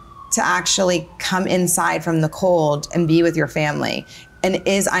want to actually come inside from the cold and be with your family? And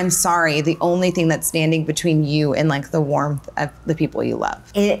is I'm sorry the only thing that's standing between you and like the warmth of the people you love?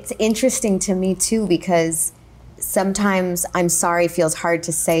 It's interesting to me too, because sometimes I'm sorry feels hard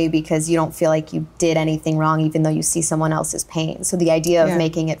to say because you don't feel like you did anything wrong, even though you see someone else's pain. So the idea of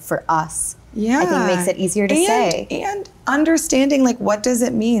making it for us Yeah. I think makes it easier to say. And understanding, like, what does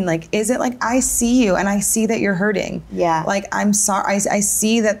it mean? Like, is it like, I see you and I see that you're hurting. Yeah. Like, I'm sorry. I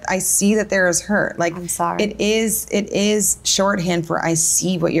see that there is hurt. Like, I'm sorry. It is shorthand for I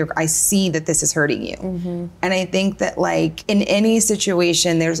see that this is hurting you. Mm-hmm. And I think that, like, in any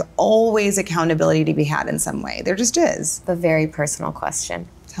situation, there's always accountability to be had in some way. There just is. A very personal question.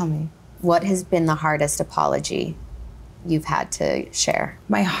 Tell me. What has been the hardest apology you've had to share?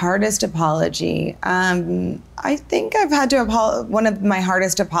 My hardest apology. I think I've had to one of my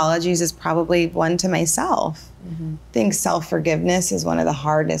hardest apologies is probably one to myself. Mm-hmm. I think self-forgiveness is one of the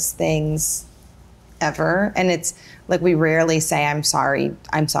hardest things ever. And it's like, we rarely say, I'm sorry.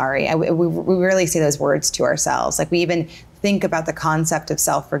 We rarely say those words to ourselves. Like, we even think about the concept of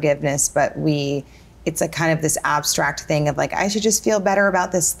self-forgiveness, but it's a kind of this abstract thing of like, I should just feel better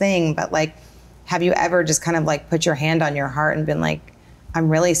about this thing. But like, have you ever just kind of like put your hand on your heart and been like, I'm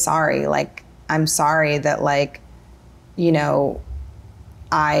really sorry. Like, I'm sorry that, like, you know,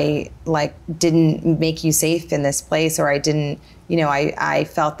 I like didn't make you safe in this place, or I didn't, you know, I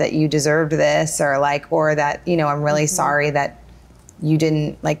felt that you deserved this, or that, you know, I'm really sorry that you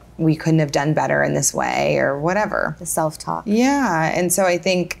didn't, like, we couldn't have done better in this way, or whatever. The self-talk. Yeah. And so I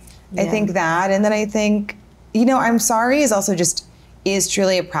think that, and then I think, you know, I'm sorry is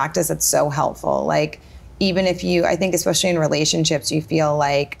truly a practice that's so helpful. Like, even if I think especially in relationships, you feel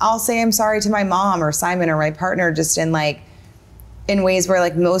like, I'll say I'm sorry to my mom or Simon or my partner, just in ways where,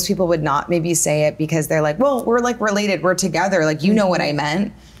 like, most people would not maybe say it because they're like, well, we're like related, we're together, like, you know what I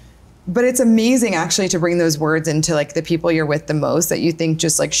meant. But it's amazing actually to bring those words into, like, the people you're with the most that you think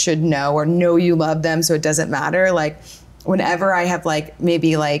just, like, should know or know you love them, so it doesn't matter. Like, whenever I have, like,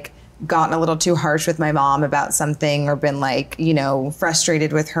 maybe, like, gotten a little too harsh with my mom about something, or been, like, you know,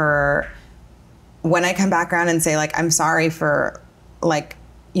 frustrated with her, when I come back around and say, like, I'm sorry for, like,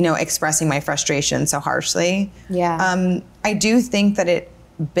 you know, expressing my frustration so harshly. Yeah. I do think that it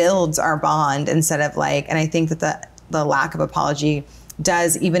builds our bond instead of, like, and I think that the lack of apology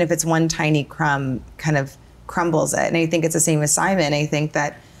does, even if it's one tiny crumb, kind of crumbles it. And I think it's the same with Simon. I think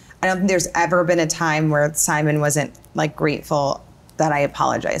that I don't think there's ever been a time where Simon wasn't, like, grateful that I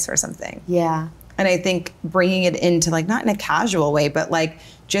apologize for something. Yeah. And I think bringing it into, like, not in a casual way, but, like,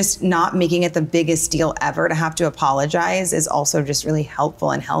 just not making it the biggest deal ever to have to apologize is also just really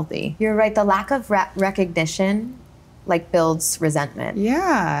helpful and healthy. You're right. The lack of recognition, like, builds resentment.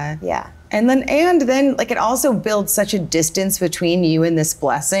 Yeah. Yeah. And then like, it also builds such a distance between you and this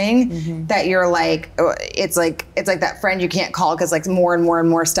blessing that you're like, it's like that friend you can't call because, like, more and more and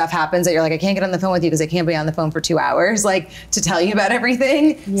more stuff happens that you're like, I can't get on the phone with you because I can't be on the phone for 2 hours, like, to tell you about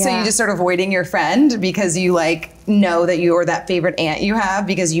everything. Yeah. So you just start avoiding your friend because you, like, know that you're that favorite aunt you have,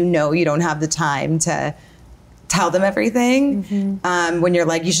 because you know you don't have the time to tell them everything. When you're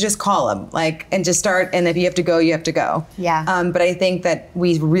like, you should just call them, like, and just start. And if you have to go, you have to go. Yeah. But I think that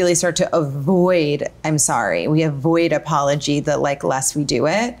we really start to avoid, I'm sorry, we avoid apology the, like, less we do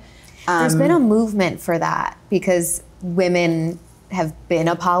it. There's been a movement for that because women have been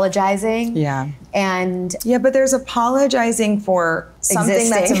apologizing. Yeah. And yeah, but there's apologizing for something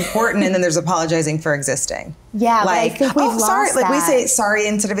that's Existing. important, and then there's apologizing for existing. Yeah, but I like, think we've lost sorry. Like, we that. say sorry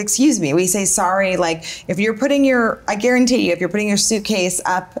instead of excuse me. We say sorry, like, if you're putting I guarantee you, if you're putting your suitcase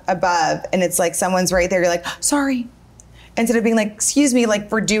up above and it's like someone's right there, you're like, sorry. Instead of being like, excuse me, like,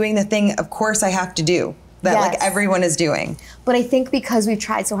 for doing the thing, of course I have to do. That, Yes. like, everyone is doing. But I think because we've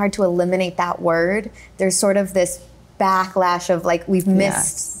tried so hard to eliminate that word, there's sort of this backlash of, like, we've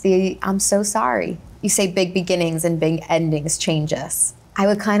missed the I'm so sorry. You say big beginnings and big endings change us. I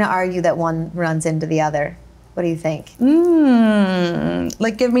would kind of argue that one runs into the other. What do you think?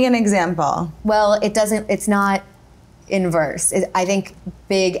 Like, give me an example. Well, it's not inverse. I think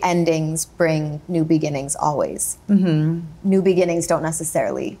big endings bring new beginnings always. New beginnings don't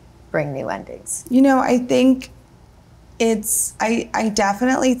necessarily bring new endings. You know, I think I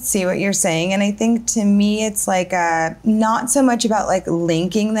definitely see what you're saying. And I think, to me, it's like not so much about, like,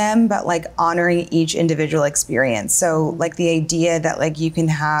 linking them, but, like, honoring each individual experience. So, like, the idea that, like, you can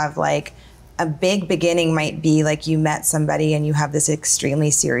have, like, a big beginning might be like you met somebody and you have this extremely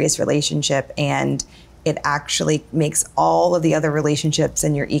serious relationship, and it actually makes all of the other relationships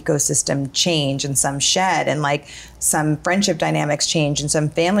in your ecosystem change, and some shed, and, like, some friendship dynamics change, and some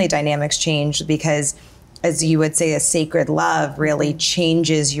family dynamics change, because, as you would say, a sacred love really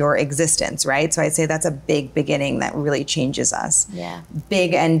changes your existence, right? So I'd say that's a big beginning that really changes us. Yeah.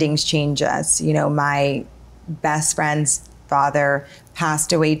 Big endings change us. You know, my best friend's father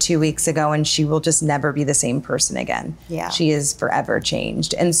passed away 2 weeks ago, and she will just never be the same person again. Yeah. She is forever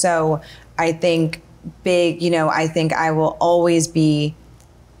changed. And so I think I think I will always be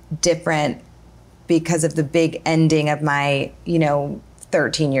different because of the big ending of my,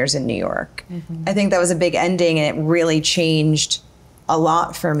 13 years in New York. I think that was a big ending, and it really changed a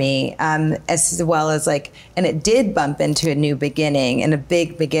lot for me, as well as and it did bump into a new beginning and a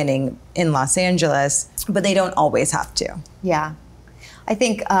big beginning in Los Angeles, but they don't always have to. Yeah. I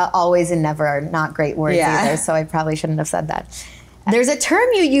think always and never are not great words either, so I probably shouldn't have said that. There's a term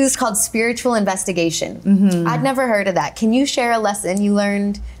you use called spiritual investigation. I'd never heard of that. Can you share a lesson you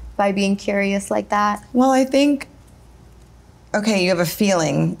learned by being curious like that? Well, I think, okay, you have a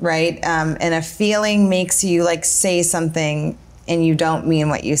feeling, right? And a feeling makes you say something and you don't mean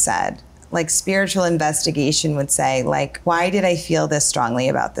what you said. Spiritual investigation would say, why did I feel this strongly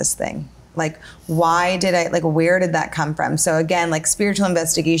about this thing? Why did I, where did that come from? So again, spiritual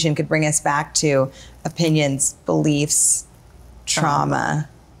investigation could bring us back to opinions, beliefs, trauma,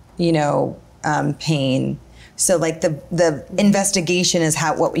 pain. So the investigation is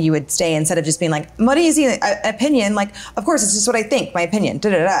what you would say, instead of just being what do you see? Opinion, of course, it's just what I think, my opinion,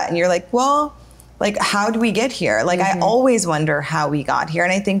 da-da-da. And you're well, how do we get here? I always wonder how we got here.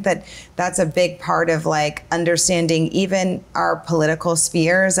 And I think that that's a big part of understanding even our political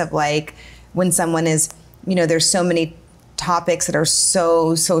spheres of when someone is, there's so many topics that are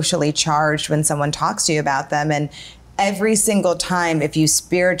so socially charged when someone talks to you about them. And every single time, if you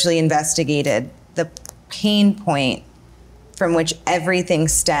spiritually investigated the pain point from which everything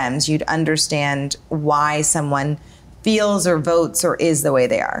stems, you'd understand why someone feels or votes or is the way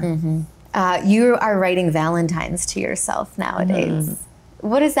they are. You are writing Valentines to yourself nowadays.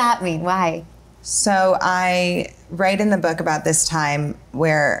 What does that mean? Why? So I write in the book about this time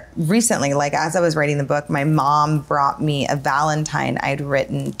where recently, as I was writing the book, my mom brought me a Valentine I'd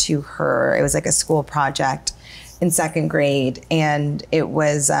written to her. It was a school project in second grade, and it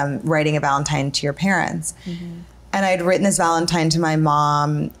was writing a Valentine to your parents. And I'd written this Valentine to my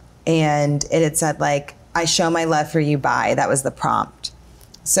mom, and it had said I show my love for you by, that was the prompt.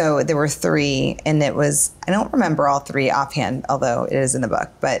 So there were 3, and it was, I don't remember all 3 offhand, although it is in the book,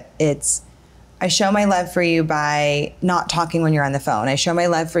 but it's, I show my love for you by not talking when you're on the phone. I show my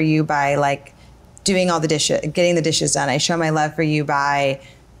love for you by doing all the dishes, getting the dishes done. I show my love for you by,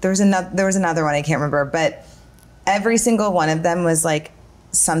 there was another one, I can't remember, but every single one of them was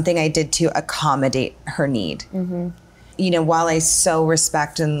something I did to accommodate her need. While I so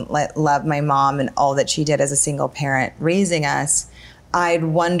respect and love my mom and all that she did as a single parent raising us, I'd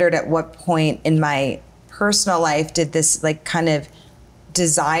wondered at what point in my personal life did this kind of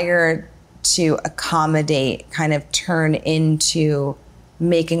desire to accommodate kind of turn into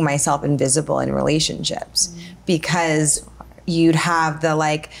making myself invisible in relationships. Because you'd have the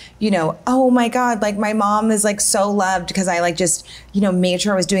oh my God, my mom is so loved because I just, made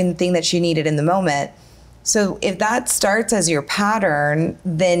sure I was doing the thing that she needed in the moment. So if that starts as your pattern,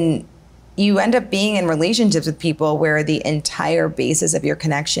 then you end up being in relationships with people where the entire basis of your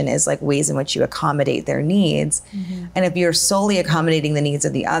connection is ways in which you accommodate their needs. And if you're solely accommodating the needs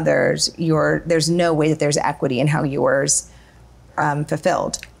of the others, there's no way that there's equity in how yours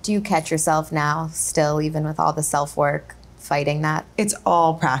fulfilled. Do you catch yourself now still, even with all the self-work, fighting that? It's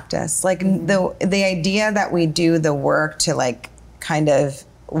all practice. The idea that we do the work to kind of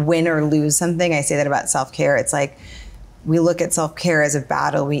win or lose something, I say that about self-care. It's we look at self-care as a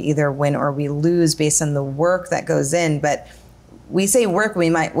battle. We either win or we lose based on the work that goes in. But we say work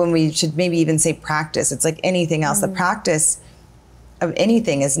when we should maybe even say practice. It's like anything else. The practice of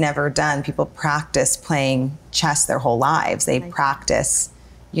anything is never done. People practice playing chess their whole lives. They practice,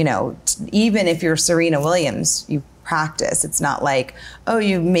 even if you're Serena Williams, you practice. It's not oh,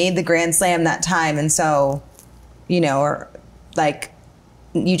 you made the Grand Slam that time, and so, or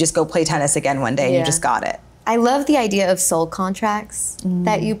you just go play tennis again one day and you just got it. I love the idea of soul contracts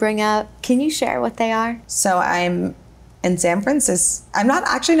that you bring up. Can you share what they are? So I'm in San Francisco.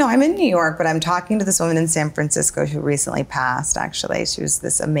 I'm in New York, but I'm talking to this woman in San Francisco who recently passed, actually. She was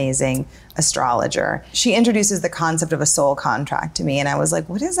this amazing astrologer. She introduces the concept of a soul contract to me, and I was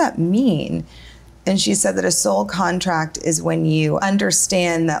what does that mean? And she said that a soul contract is when you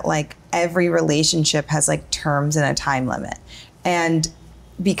understand that every relationship has terms and a time limit. And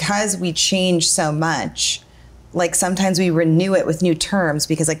because we change so much, sometimes we renew it with new terms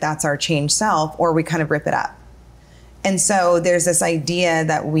because that's our changed self, or we kind of rip it up. And so there's this idea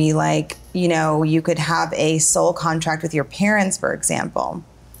that we you could have a soul contract with your parents, for example.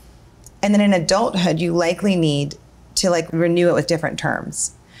 And then in adulthood, you likely need to renew it with different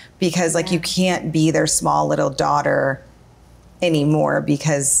terms, because you can't be their small little daughter anymore,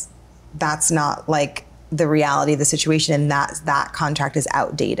 because that's not the reality of the situation, and that contract is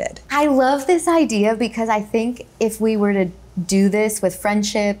outdated. I love this idea, because I think if we were to do this with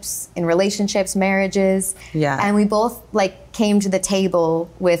friendships, in relationships, marriages. Yeah. And we both like came to the table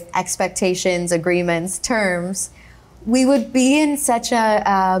with expectations, agreements, terms. We would be in such a,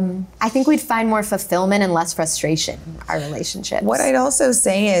 I think we'd find more fulfillment and less frustration in our relationships. What I'd also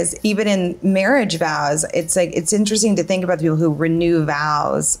say is, even in marriage vows, it's like, it's interesting to think about the people who renew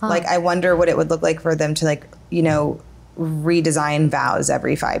vows. Like, I wonder what it would look like for them to, like, you know, redesign vows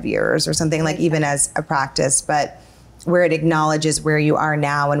every 5 years or something, like, even as a practice, but where it acknowledges where you are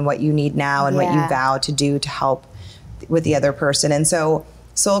now and what you need now and what you vow to do to help with the other person. And so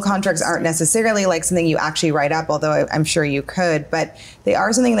soul contracts aren't necessarily like something you actually write up, although I'm sure you could, but they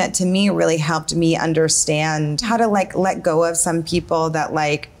are something that to me really helped me understand how to like let go of some people that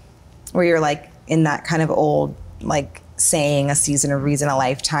like, where you're like in that kind of old, like saying a season, a reason, a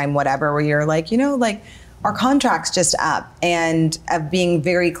lifetime, whatever, where you're like, you know, like our contract's just up, and of being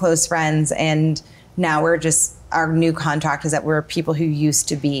very close friends. And now we're just, our new contract is that we're people who used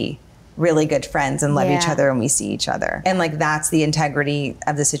to be really good friends and love each other, and we see each other. And like, that's the integrity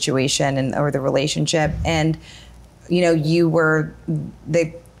of the situation and or the relationship. And, you know, you were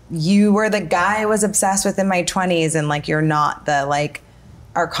the guy I was obsessed with in my 20s, and like, you're not the, like,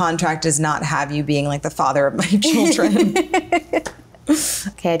 our contract does not have you being like the father of my children.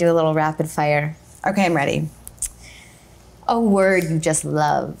 Okay, I do a little rapid fire. Okay, I'm ready. A word you just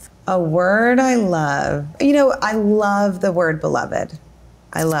love. A word I love. You know, I love the word beloved.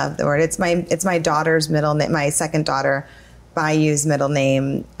 I love the word. It's my daughter's middle name, my second daughter, Bayou's middle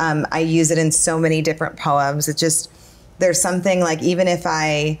name. I use it in so many different poems. It just, there's something like, even if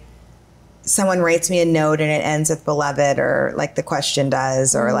someone writes me a note and it ends with beloved, or like the question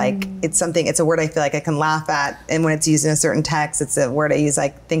does, or like, it's a word I feel like I can laugh at. And when it's used in a certain text, it's a word I use, I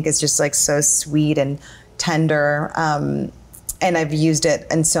think is just like so sweet and tender. And I've used it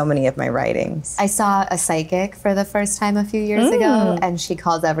in so many of my writings. I saw a psychic for the first time a few years ago, and she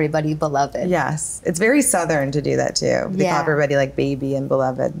calls everybody beloved. Yes. It's very Southern to do that too. They call everybody like baby and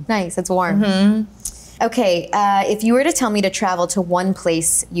beloved. Nice. It's warm. Okay. If you were to tell me to travel to one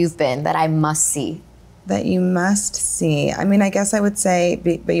place you've been that I must see. That you must see. I mean, I guess I would say,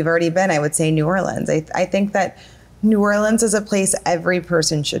 but you've already been, I would say New Orleans. I think that New Orleans is a place every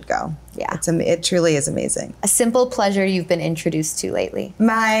person should go. Yeah. It truly is amazing. A simple pleasure you've been introduced to lately.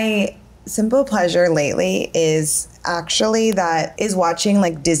 My simple pleasure lately is watching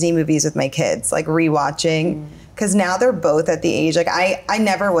like Disney movies with my kids, like rewatching. Because now they're both at the age, like I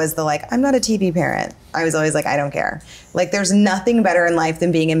never was the like, I'm not a TV parent. I was always like, I don't care. Like, there's nothing better in life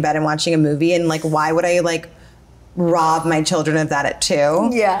than being in bed and watching a movie. And like, why would I like rob my children of that at 2?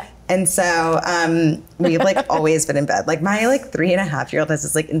 Yeah. And so we've like always been in bed. Like, my like 3.5-year-old has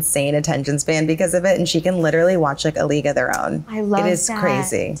this like insane attention span because of it. And she can literally watch like a league of their own. I love that. It is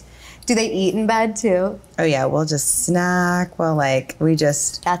crazy. Do they eat in bed too? Oh yeah, we'll just snack. Well, like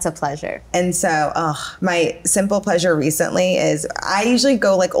That's a pleasure. And so my simple pleasure recently is I usually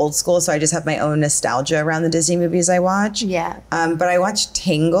go like old school. So I just have my own nostalgia around the Disney movies I watch. Yeah. But I watched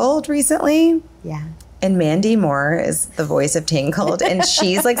Tangled recently. Yeah. And Mandy Moore is the voice of Tangled. And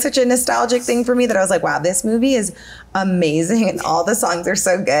she's like such a nostalgic thing for me that I was like, wow, this movie is amazing. And all the songs are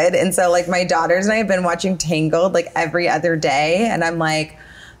so good. And so like my daughters and I have been watching Tangled like every other day. And I'm like,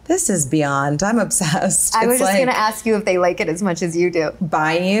 this is beyond. I'm obsessed. I was just going to ask you if they like it as much as you do.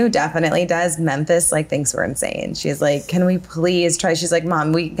 Bayou definitely does. Memphis like thinks we're insane. She's like, can we please try? She's like,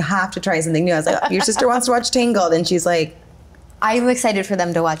 Mom, we have to try something new. I was like, your sister wants to watch Tangled. And she's like, I'm excited for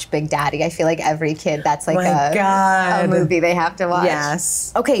them to watch Big Daddy. I feel like every kid, that's like a movie they have to watch.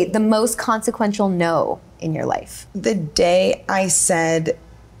 Yes. Okay, the most consequential no in your life. The day I said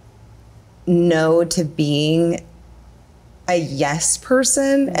no to being a yes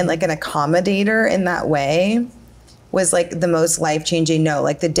person and like an accommodator in that way was like the most life-changing no.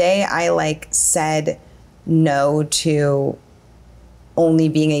 Like the day I like said no to only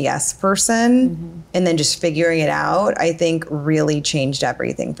being a yes person and then just figuring it out, I think really changed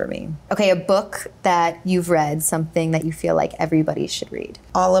everything for me. Okay, a book that you've read, something that you feel like everybody should read.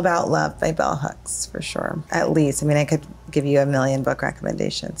 All About Love by Bell Hooks, for sure. At least. I mean, I could give you a million book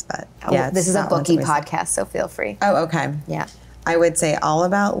recommendations, but yeah. This is a bookie podcast, so feel free. Oh, okay. Yeah. I would say All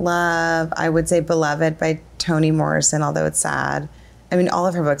About Love. I would say Beloved by Toni Morrison, although it's sad. I mean, all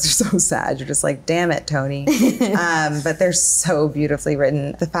of her books are so sad. You're just like, damn it, Toni. But they're so beautifully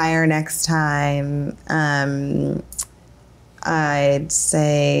written. The Fire Next Time. I'd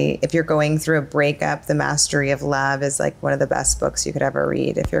say if you're going through a breakup, The Mastery of Love is like one of the best books you could ever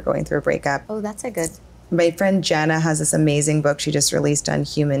read if you're going through a breakup. Oh, that's a good. My friend Jenna has this amazing book she just released on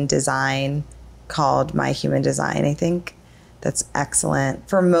human design called My Human Design, I think. That's excellent.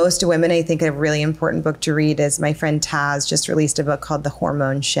 For most women, I think a really important book to read is my friend Taz just released a book called The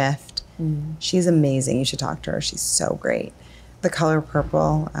Hormone Shift. She's amazing. You should talk to her. She's so great. The Color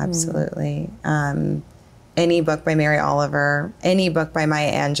Purple, absolutely. Any book by Mary Oliver, any book by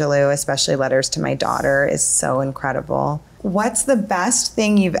Maya Angelou, especially Letters to My Daughter, is so incredible. What's the best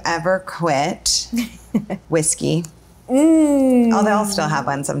thing you've ever quit? Whiskey. Although I'll still have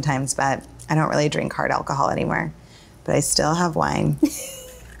one sometimes, but I don't really drink hard alcohol anymore. But I still have wine.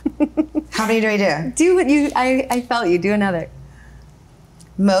 How many do I do? Do what you, I felt you. Do another.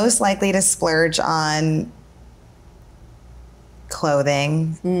 Most likely to splurge on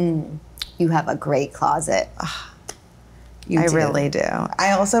clothing. You have a great closet. I really do.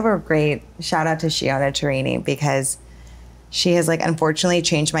 I also have a great shout out to Shiona Tarini because she has like unfortunately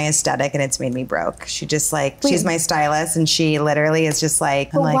changed my aesthetic and it's made me broke. She just like, she's my stylist and she literally is just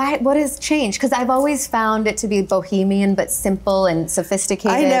like, but why, what has changed? Because I've always found it to be bohemian but simple and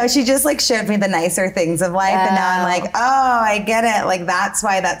sophisticated. I know, she just like showed me the nicer things of life and now I'm like, oh, I get it. Like that's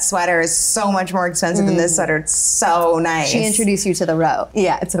why that sweater is so much more expensive than this sweater. It's so nice. She introduced you to the row.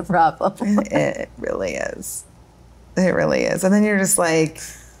 Yeah, it's a problem. It really is. It really is. And then you're just like,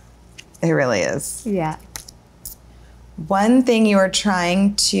 it really is. Yeah. One thing you are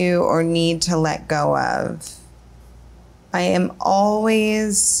trying to or need to let go of. I am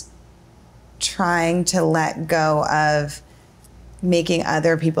always trying to let go of making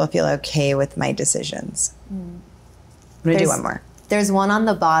other people feel okay with my decisions. I'm going to do one more. There's one on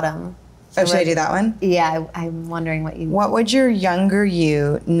the bottom. Oh, should I do that one? Yeah, I'm wondering what you... What would your younger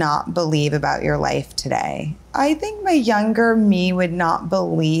you not believe about your life today? I think my younger me would not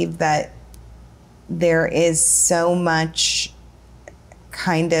believe that there is so much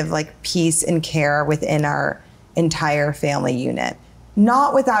kind of like peace and care within our entire family unit.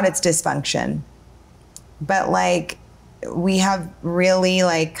 Not without its dysfunction, but like we have really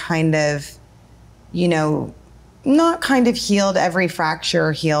like kind of, you know, not kind of healed every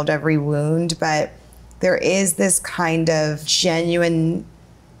fracture, healed every wound, but there is this kind of genuine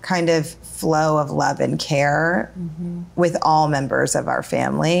kind of flow of love and care with all members of our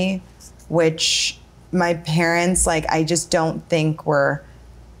family, which my parents, like, I just don't think were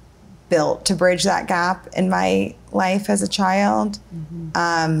built to bridge that gap in my life as a child,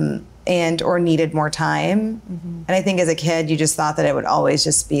 and or needed more time. And I think as a kid, you just thought that it would always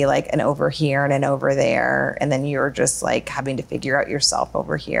just be like an over here and an over there. And then you're just like having to figure out yourself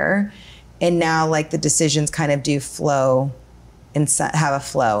over here. And now like the decisions kind of do flow and have a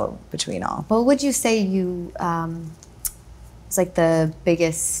flow between all. What would you say you, was like the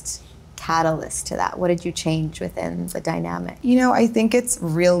biggest catalyst to that? What did you change within the dynamic? You know, I think it's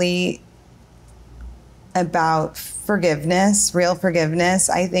really about forgiveness, real forgiveness.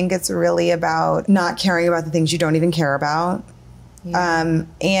 I think it's really about not caring about the things you don't even care about. Yeah.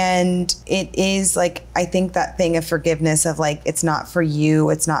 And it is like, I think that thing of forgiveness of like, it's not for you,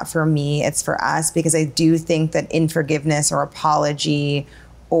 it's not for me, it's for us. Because I do think that in forgiveness or apology,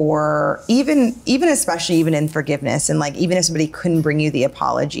 or even especially even in forgiveness, and like, even if somebody couldn't bring you the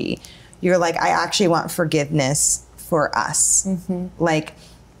apology, you're like, I actually want forgiveness for us. Like,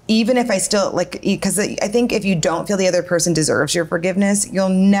 even if I still like, because I think if you don't feel the other person deserves your forgiveness, you'll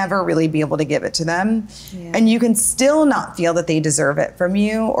never really be able to give it to them. Yeah. And you can still not feel that they deserve it from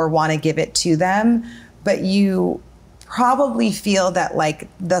you or want to give it to them, but you probably feel that like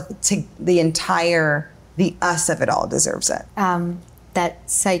the us of it all deserves it. That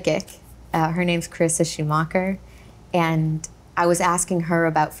psychic, her name's Carissa Schumacher, and I was asking her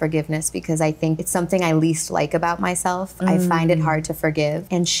about forgiveness because I think it's something I least like about myself. I find it hard to forgive.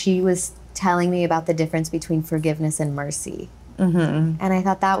 And she was telling me about the difference between forgiveness and mercy. And I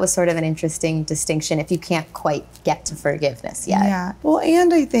thought that was sort of an interesting distinction if you can't quite get to forgiveness yet. Yeah. Well,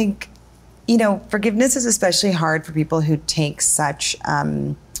 and I think, you know, forgiveness is especially hard for people who take such,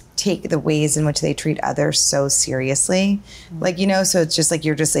 take the ways in which they treat others so seriously. Like, you know, so it's just like,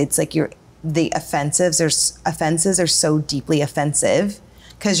 the offenses are so deeply offensive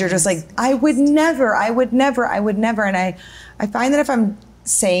because you're just like, I would never. And I find that if I'm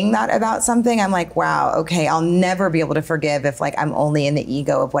saying that about something, I'm like, wow, okay, I'll never be able to forgive if like I'm only in the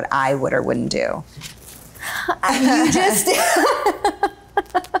ego of what I would or wouldn't do. You just,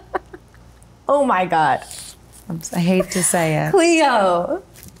 oh my God. I hate to say it. Cleo,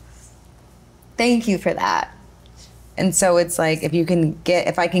 thank you for that. And so it's like,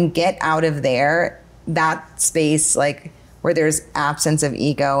 if I can get out of there, that space, like where there's absence of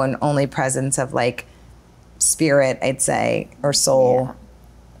ego and only presence of like spirit, I'd say, or soul,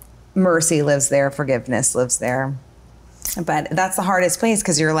 mercy lives there, forgiveness lives there. But that's the hardest place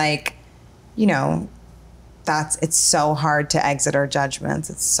because you're like, you know, it's so hard to exit our judgments.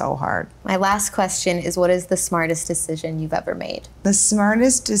 It's so hard. My last question is, what is the smartest decision you've ever made? The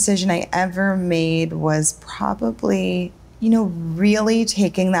smartest decision I ever made was probably, really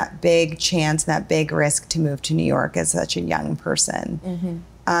taking that big chance, that big risk to move to New York as such a young person. Mm-hmm.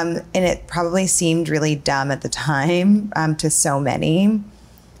 And it probably seemed really dumb at the time to so many,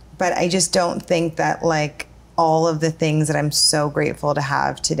 but I just don't think that like all of the things that I'm so grateful to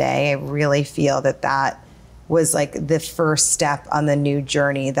have today, I really feel that was like the first step on the new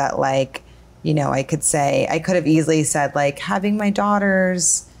journey that like, I could have easily said like having my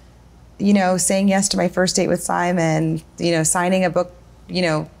daughters, saying yes to my first date with Simon, signing a book,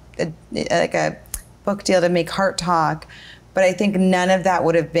 like a book deal to make Heart Talk. But I think none of that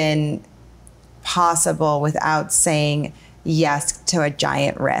would have been possible without saying yes to a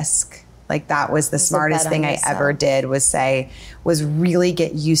giant risk. Like that was the smartest thing I ever did was really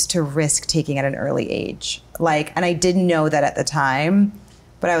get used to risk taking at an early age. Like, and I didn't know that at the time,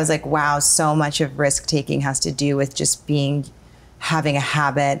 but I was like, wow, so much of risk taking has to do with just having a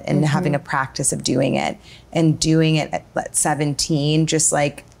habit and having a practice of doing it, and doing it at 17, just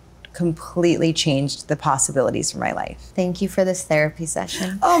like completely changed the possibilities for my life. Thank you for this therapy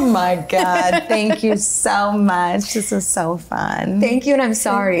session. Oh my God. Thank you so much. This was so fun. Thank you, and I'm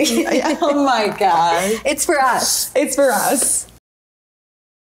sorry. Oh my God. It's for us. It's for us.